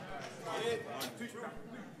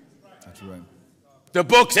 That's right. The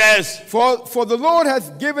book says, For the Lord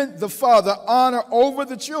hath given the father honor over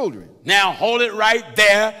the children. Now hold it right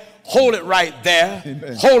there. Hold it right there.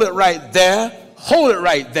 Amen. Hold it right there. Hold it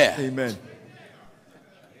right there. Amen.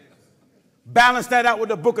 Balance that out with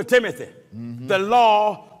the book of Timothy. The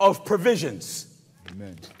law of provisions.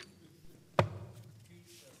 Amen.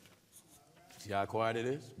 See how quiet it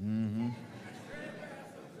is?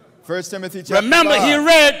 1 Timothy chapter Remember, 5. he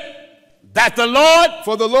read that the Lord,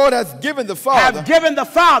 For the Lord hath given the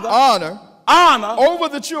father, honor over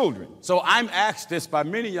the children. So I'm asked this by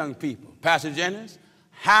many young people. Pastor Jennings,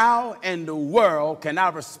 how in the world can I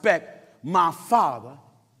respect my father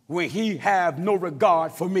when he have no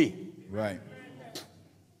regard for me? Right.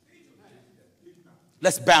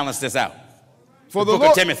 Let's balance this out. For the book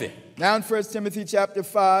of Timothy. Now in 1 Timothy chapter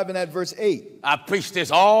 5 and at verse 8. I preached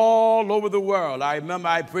this all over the world. I remember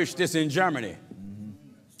I preached this in Germany.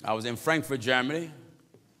 I was in Frankfurt, Germany.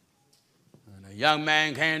 And a young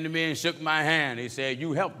man came to me and shook my hand. He said,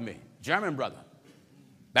 you helped me. German brother.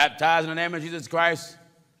 Baptized in the name of Jesus Christ.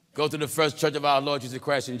 Go to the First Church of our Lord Jesus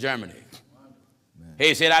Christ in Germany. Man.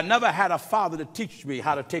 He said, I never had a father to teach me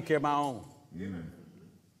how to take care of my own.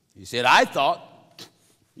 He said, I thought,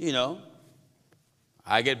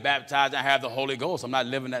 I get baptized and I have the Holy Ghost. I'm not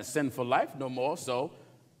living that sinful life no more. So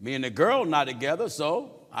me and the girl not together.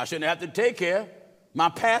 So I shouldn't have to take care of my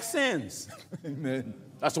past sins. Amen.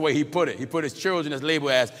 That's the way he put it. He put his children as label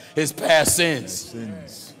as his past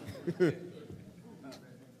sins.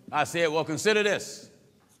 I said, well, consider this.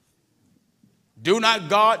 Do not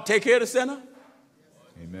God take care of the sinner?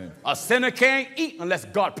 Amen. A sinner can't eat unless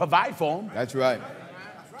God provide for him. That's right.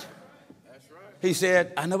 He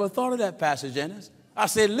said, I never thought of that, Pastor Jennings. I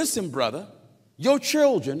said, listen, brother, your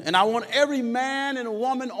children, and I want every man and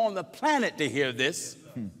woman on the planet to hear this.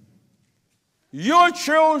 Your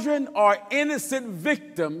children are innocent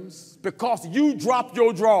victims because you dropped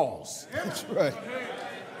your drawers. That's right.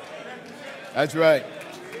 That's right.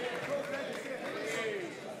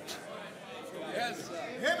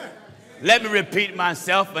 Let me repeat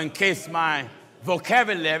myself in case my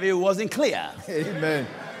vocabulary wasn't clear. Amen.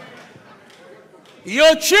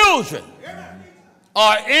 Your children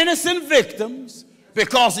are innocent victims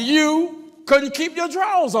because you couldn't keep your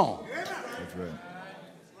drawers on. That's right.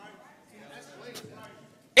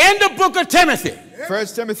 In the book of Timothy. 1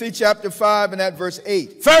 Timothy chapter 5 and at verse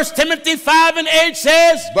 8. 1 Timothy 5 and 8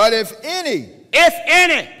 says, but if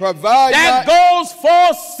any provide that goes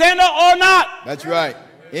for sinner or not. That's right.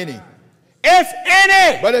 Any. If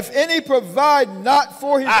any. But if any provide not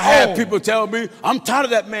for his own. I had people tell me, I'm tired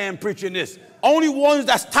of that man preaching this. Only ones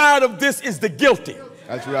that's tired of this is the guilty.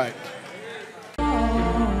 That's right.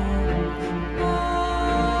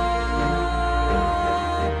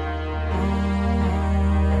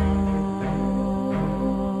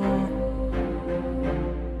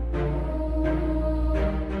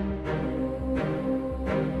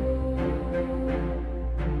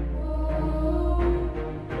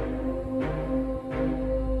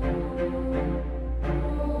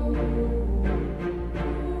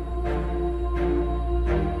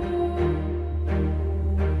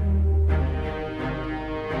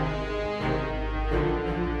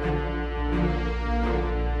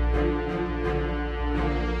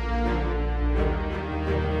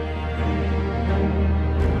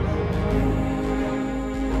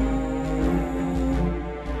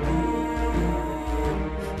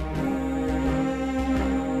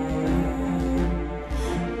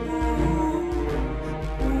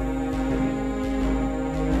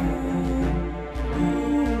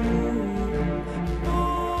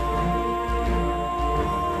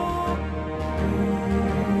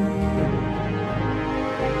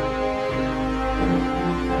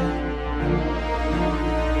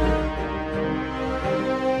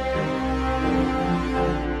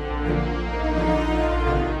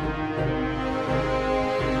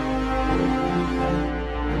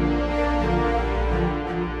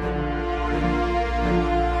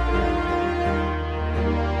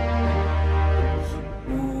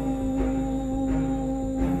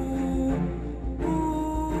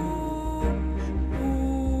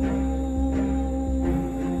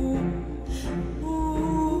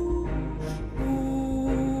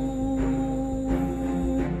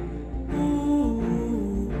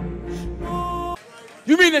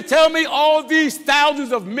 mean to tell me all these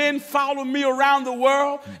thousands of men follow me around the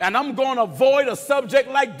world and I'm going to avoid a subject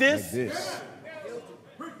like this? Like this.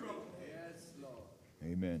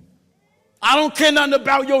 Amen. I don't care nothing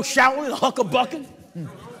about your shouting, huckabucking.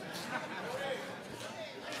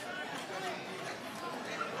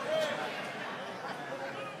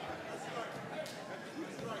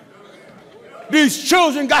 These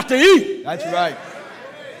children got to eat. That's right.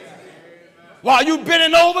 While you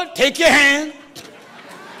bending over, take your hand.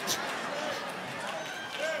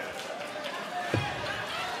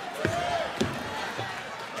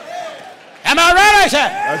 Am I right, I said?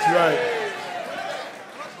 That's right.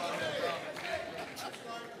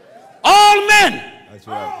 All men. That's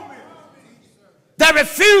right. That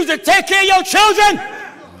refuse to take care of your children,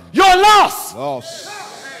 you're lost. Lost.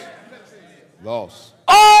 Lost.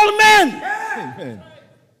 All men. Amen.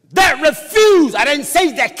 That refuse, I didn't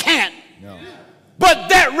say that can't, no, but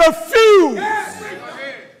that refuse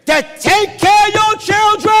to take care of your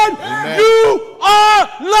children, amen, you are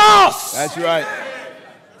lost. That's right.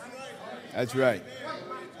 That's right.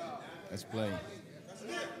 That's plain.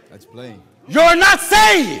 That's plain. You're not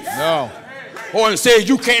saved. No. Or and say,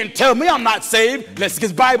 you can't tell me I'm not saved. Let's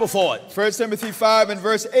get Bible for it. 1 Timothy 5 and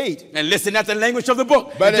verse 8. And listen at the language of the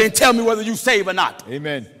book. But then tell me whether you save or not.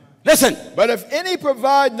 Amen. Listen. But if any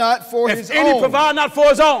provide not for his own. If any provide not for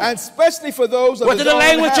his own. And especially for those of what his did the own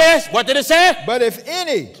language house. say? What did it say? But if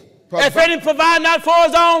any provide not for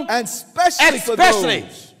his own. And especially for those.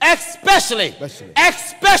 Especially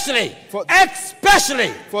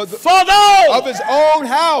for those of his own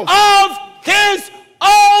house. Of his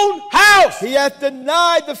own house. He hath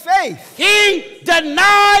denied the faith. He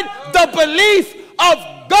denied the belief of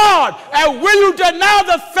God. And when you deny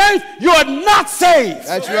the faith, you are not saved.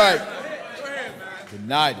 That's right.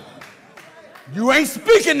 Denied it. You ain't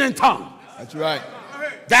speaking in tongues. That's right.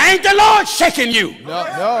 That ain't the Lord shaking you.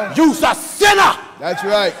 No. You's a sinner. That's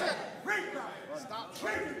right.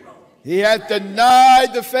 He hath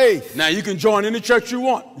denied the faith. Now you can join any church you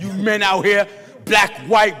want. You men out here, black,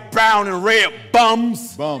 white, brown, and red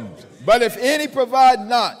bums. Bums. But if any provide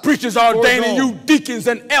not. Preachers ordaining you deacons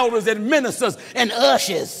and elders and ministers and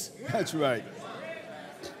ushers. That's right.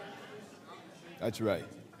 That's right.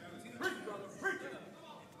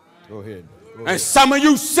 Go ahead. And some of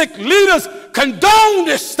you sick leaders condone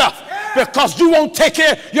this stuff because you won't take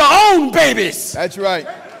care of your own babies. That's right.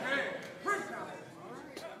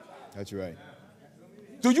 That's right.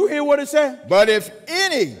 Do you hear what it said? But if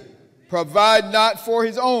any provide not for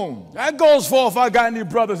his own. That goes for if I got any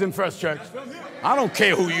brothers in First Church. I don't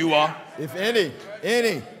care who you are. If any.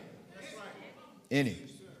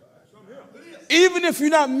 Even if you're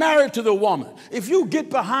not married to the woman, if you get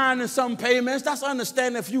behind in some payments, that's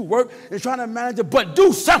understanding if you work and trying to manage it, but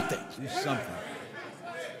do something. Do something.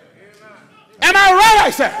 Am I right, I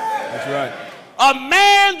said? That's right. A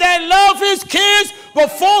man that loves his kids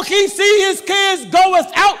before he see his kids go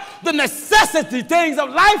without the necessity things of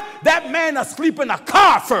life, that man will sleep in a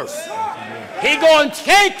car first. He going to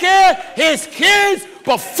take care of his kids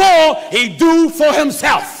before he do for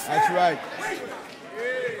himself. That's right.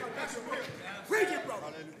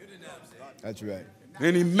 That's right.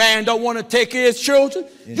 Any man don't want to take care of his children,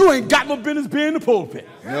 you ain't got no business being in the pulpit.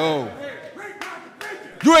 No.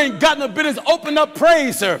 You ain't got no business opening up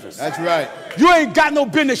praise service. That's right. You ain't got no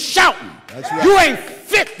business shouting. That's right. You ain't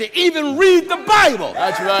fit to even read the Bible.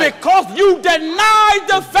 That's right. Because you denied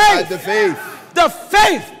the faith. The faith. The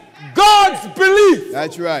faith. God's belief.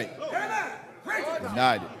 That's right.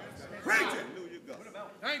 Denied it.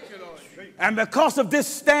 And because of this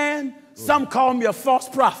stand, some call me a false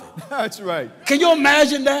prophet. That's right. Can you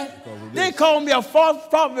imagine that? They call me a false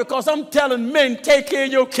prophet because I'm telling men, take care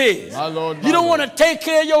of your kids. My Lord, you don't want to take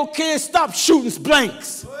care of your kids, stop shooting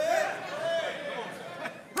blanks.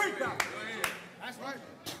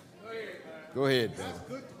 Go ahead,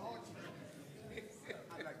 brother.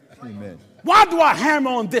 Amen. Why do I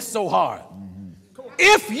hammer on this so hard?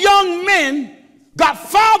 If young men got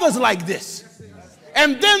fathers like this,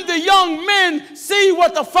 and then the young men see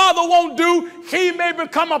what the father won't do, he may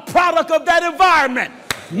become a product of that environment.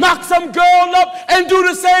 Knock some girl up and do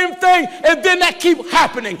the same thing, and then that keep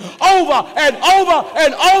happening over and over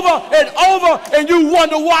and over and over, and you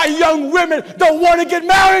wonder why young women don't want to get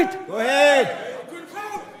married. Go ahead.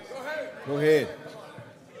 Go ahead.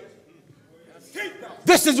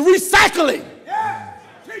 This is recycling.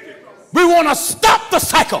 We want to stop the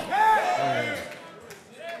cycle.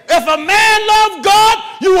 If a man loves God,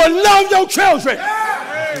 you will love your children.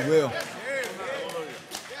 You will.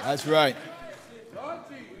 That's right.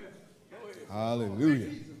 Hallelujah.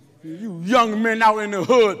 You young men out in the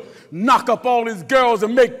hood knock up all these girls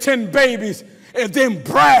and make 10 babies, and then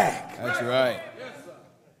brag. That's right.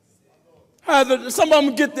 Some of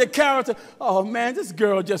them get their character. Oh, man, this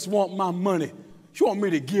girl just want my money. She want me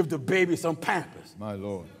to give the baby some Pampers. My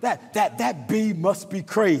Lord. That bee must be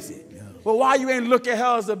crazy. Yeah. Well, why you ain't look at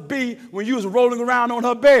her as a bee when you was rolling around on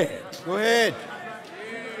her bed? Go ahead.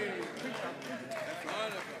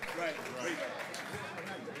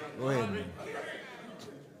 Go ahead, man.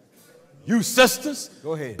 You sisters,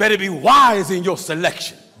 go ahead, better be wise in your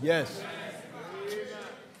selection. Yes.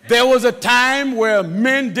 There was a time where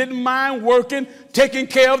men didn't mind working, taking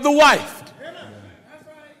care of the wife.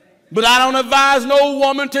 But I don't advise no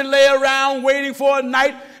woman to lay around waiting for a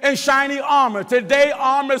knight in shiny armor. Today,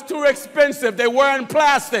 armor is too expensive. They're wearing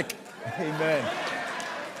plastic. Amen.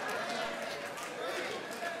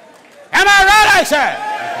 Am I right, I said?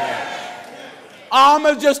 Armor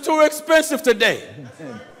is just too expensive today.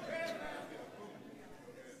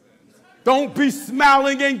 Don't be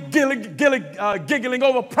smiling and giggling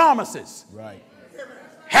over promises. Right.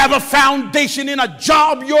 Have a foundation in a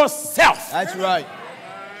job yourself. That's right.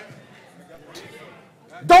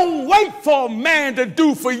 Don't wait for a man to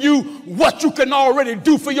do for you what you can already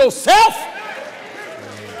do for yourself.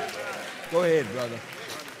 Go ahead, brother.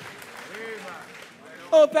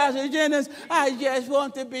 Oh, Pastor Jennings, I just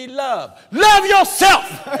want to be loved. Love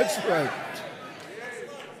yourself. That's right.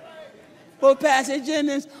 Well, Pastor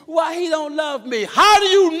Jennings, why he don't love me? How do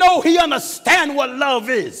you know he understands what love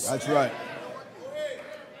is? That's right.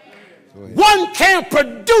 One can't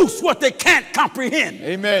produce what they can't comprehend.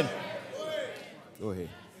 Amen. Go ahead.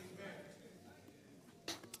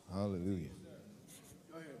 Hallelujah.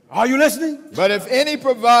 Are you listening? But if any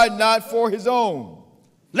provide not for his own.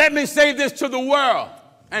 Let me say this to the world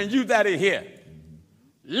and you that are here.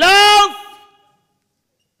 Love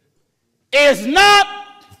is not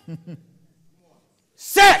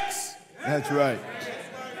sex. That's right.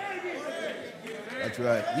 That's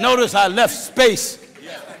right. Notice I left space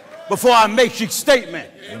before I make your statement.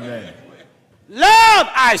 Amen. Love,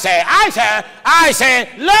 I say,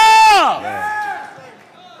 love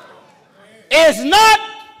is not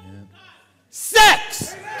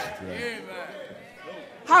sex. Right.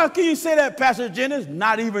 How can you say that, Pastor Jennings?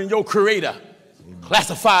 Not even your creator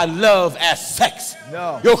classified love as sex.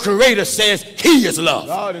 No. Your creator says he is love.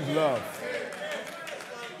 God is love.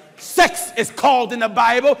 Sex is called in the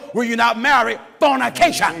Bible, when you're not married,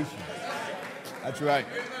 fornication. That's right.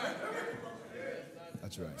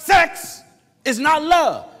 That's right. Sex is not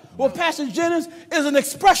love. Well, Pastor Jennings is an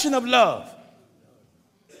expression of love.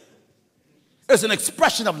 It's an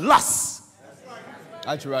expression of lust.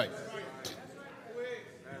 That's right.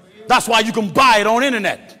 That's why you can buy it on the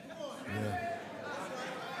internet. Yeah.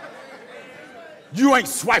 You ain't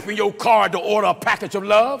swiping your card to order a package of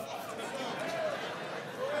love.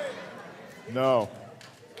 No.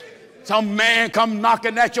 Some man come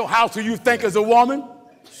knocking at your house who you think is a woman.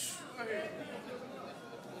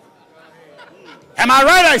 Am I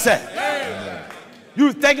right, I said? Yeah.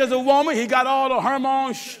 You think it's a woman, he got all the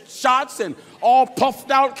hormone shots and all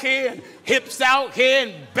puffed out here and hips out here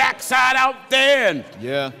and backside out there and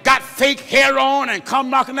got fake hair on and come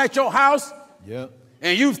knocking at your house. Yeah.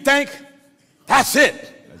 And you think, that's it.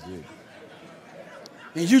 That's it.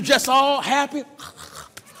 And you just all happy.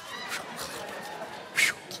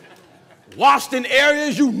 Washed in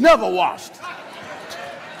areas you never washed.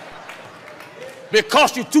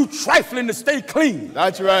 Because you're too trifling to stay clean.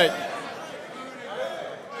 That's right.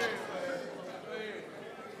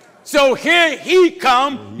 So here he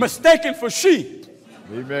come mistaken for she.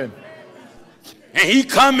 Amen. And he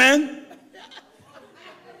come in.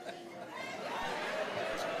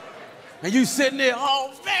 And you sitting there,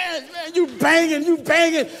 oh man, you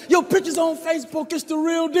banging. Your pictures on Facebook, it's the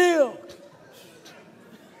real deal.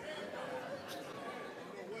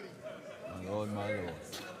 My Lord, my Lord.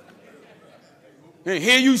 And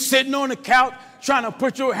here you sitting on the couch trying to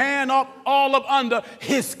put your hand up all up under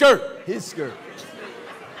his skirt. His skirt.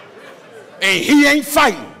 And he ain't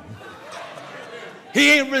fighting.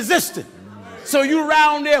 He ain't resisting. So you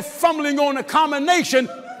around there fumbling on a combination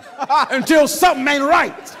until something ain't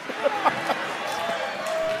right.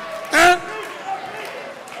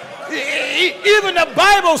 Even the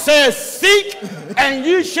Bible says, seek and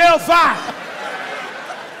you shall find.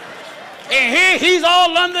 And here he's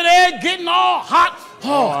all under there getting all hot.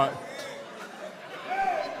 Oh.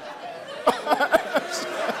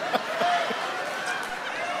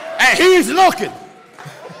 And he's looking.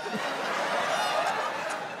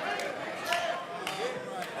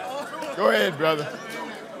 Go ahead, brother.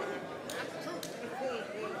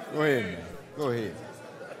 Go ahead, man. Go ahead.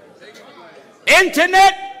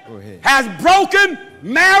 Internet has broken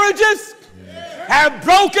marriages, have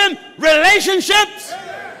broken relationships,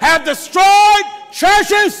 have destroyed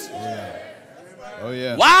churches. Oh,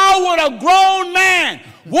 yeah. Why would a grown man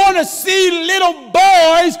want to see little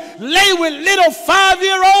boys lay with little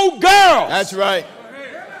 5-year-old girls? That's right.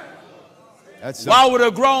 Why would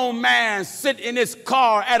a grown man sit in his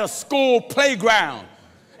car at a school playground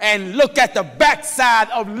and look at the backside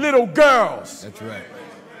of little girls? That's right.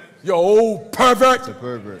 You old pervert. It's a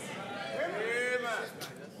pervert.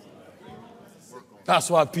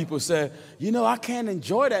 That's why people say, you know, I can't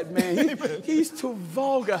enjoy that man. He's too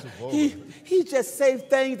vulgar. He just says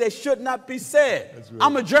things that should not be said. Right.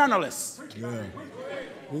 I'm a journalist. Yeah.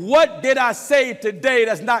 What did I say today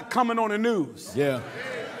that's not coming on the news? Yeah.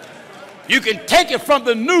 You can take it from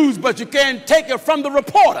the news, but you can't take it from the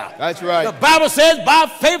reporter. That's right. The Bible says, by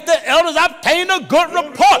faith the elders obtained a good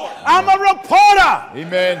report. I'm a reporter.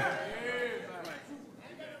 Amen.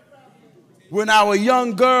 When our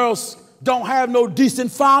young girls don't have no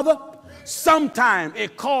decent father, sometimes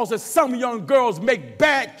it causes some young girls make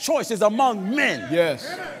bad choices among men.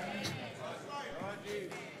 Yes.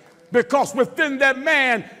 Because within that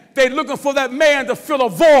man, they're looking for that man to fill a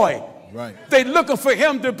void. Right. They're looking for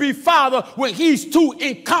him to be father when he's too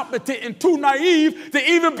incompetent and too naive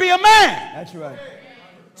to even be a man. That's right.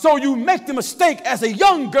 So you make the mistake as a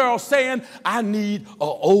young girl saying, I need an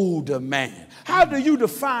older man. How do you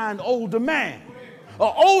define older man?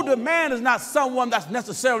 An older man is not someone that's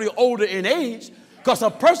necessarily older in age, because a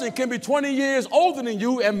person can be 20 years older than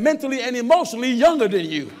you and mentally and emotionally younger than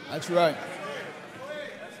you. That's right.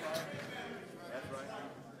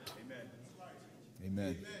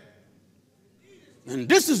 Amen. And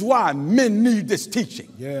this is why men need this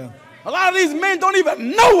teaching. Yeah. A lot of these men don't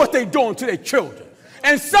even know what they're doing to their children.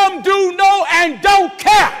 And some do know and don't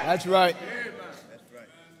care. That's right.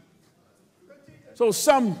 So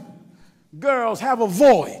some girls have a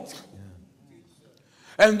void.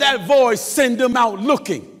 And that void sends them out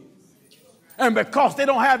looking. And because they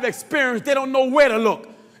don't have the experience, they don't know where to look.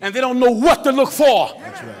 And they don't know what to look for.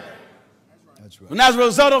 That's right. That's right. And as a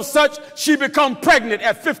result of such, she becomes pregnant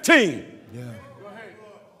at 15. Yeah.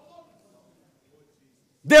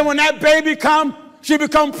 Then when that baby comes, she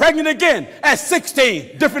becomes pregnant again at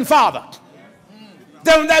 16, different father.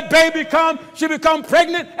 Then when that baby comes, she becomes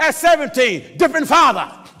pregnant at 17, different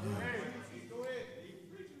father.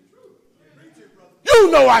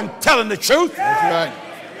 You know I'm telling the truth. That's right.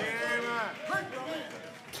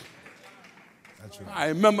 That's right. I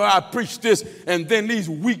remember I preached this, and then these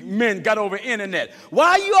weak men got over internet.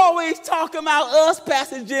 Why you always talking about us,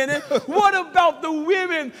 Pastor Jennings? What about the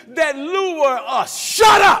women that lure us?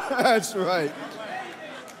 Shut up! That's right.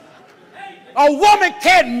 A woman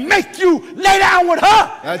can't make you lay down with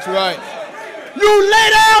her. That's right. You lay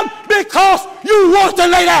down because you want to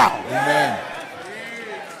lay down. Amen.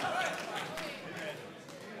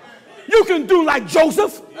 You can do like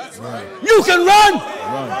Joseph. Right. You can run.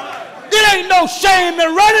 Run. It ain't no shame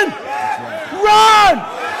in running. Right. Run.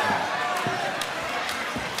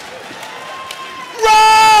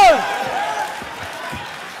 Run.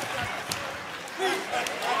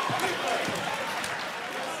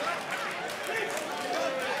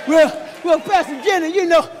 Well, Pastor Jennings, you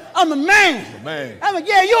know, I'm a man.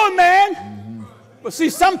 Yeah, you're a man. Mm-hmm. But see,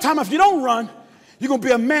 sometimes if you don't run, you're going to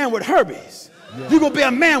be a man with herpes. Yeah. You're going to be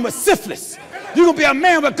a man with syphilis. You're going to be a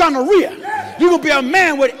man with gonorrhea. You're going to be a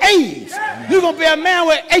man with AIDS. You're going to be a man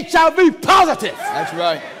with HIV positive. That's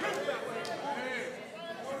right.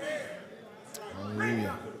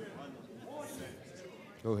 Hallelujah.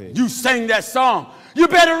 Go ahead. You sang that song. You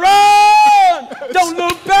better run. Don't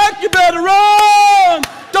look back. You better run.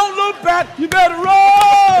 Don't look back. You better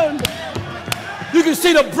run. You can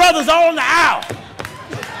see the brothers all in the aisle.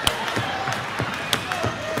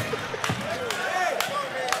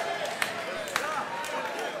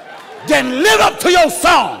 Then live up to your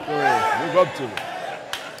song. Go ahead. Live up to it.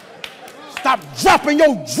 Stop dropping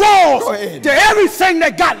your drawers to everything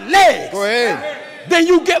that got legs. Go ahead. Then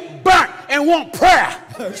you get burnt and want prayer.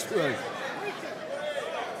 That's right.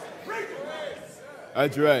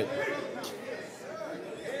 That's right.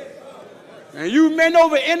 And you men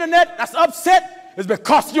over the internet that's upset is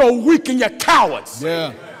because you're weak and you're cowards.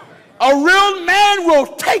 Yeah. A real man will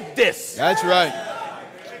take this. That's right.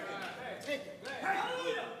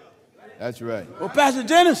 That's right. Well, Pastor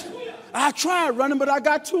Jennings, I tried running, but I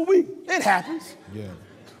got too weak. It happens. Yeah.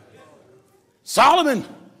 Solomon,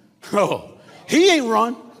 he ain't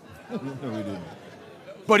run. No, he didn't.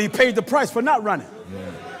 But he paid the price for not running.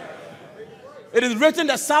 Yeah. It is written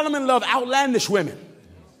that Solomon loved outlandish women.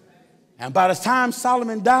 And by the time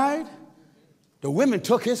Solomon died, the women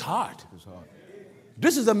took his heart.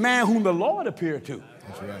 This is a man whom the Lord appeared to.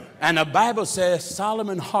 That's right. And the Bible says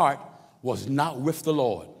Solomon's heart was not with the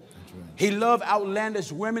Lord. That's right. He loved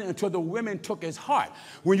outlandish women until the women took his heart.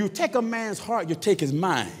 When you take a man's heart, you take his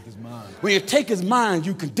mind. When you take his mind,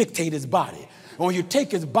 you can dictate his body. When you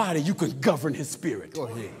take his body, you can govern his spirit. Go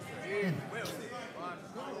ahead.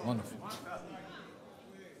 Wonderful.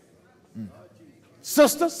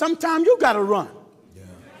 Sister, sometimes you got to run. Yeah.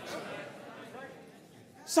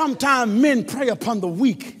 Sometimes men prey upon the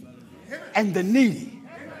weak and the needy.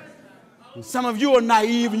 And some of you are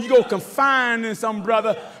naive and you go confine in some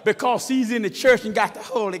brother because he's in the church and got the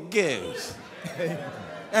Holy Ghost.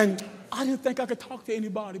 And I didn't think I could talk to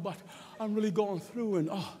anybody, but I'm really going through and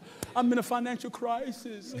I'm in a financial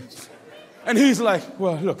crisis. And he's like,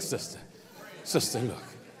 well, look, sister, look.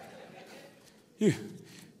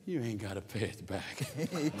 You ain't got to pay it back.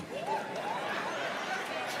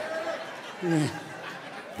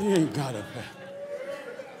 you ain't got to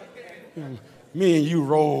pay. Me and you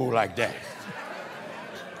roll like that.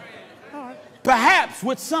 Perhaps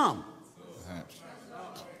with some.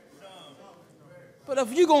 But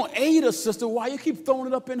if you're going to aid a sister, why you keep throwing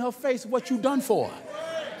it up in her face what you done for her?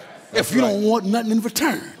 If you don't want nothing in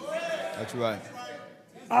return. That's right.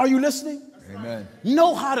 Are you listening? Amen.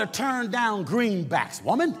 Know how to turn down greenbacks,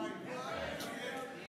 woman.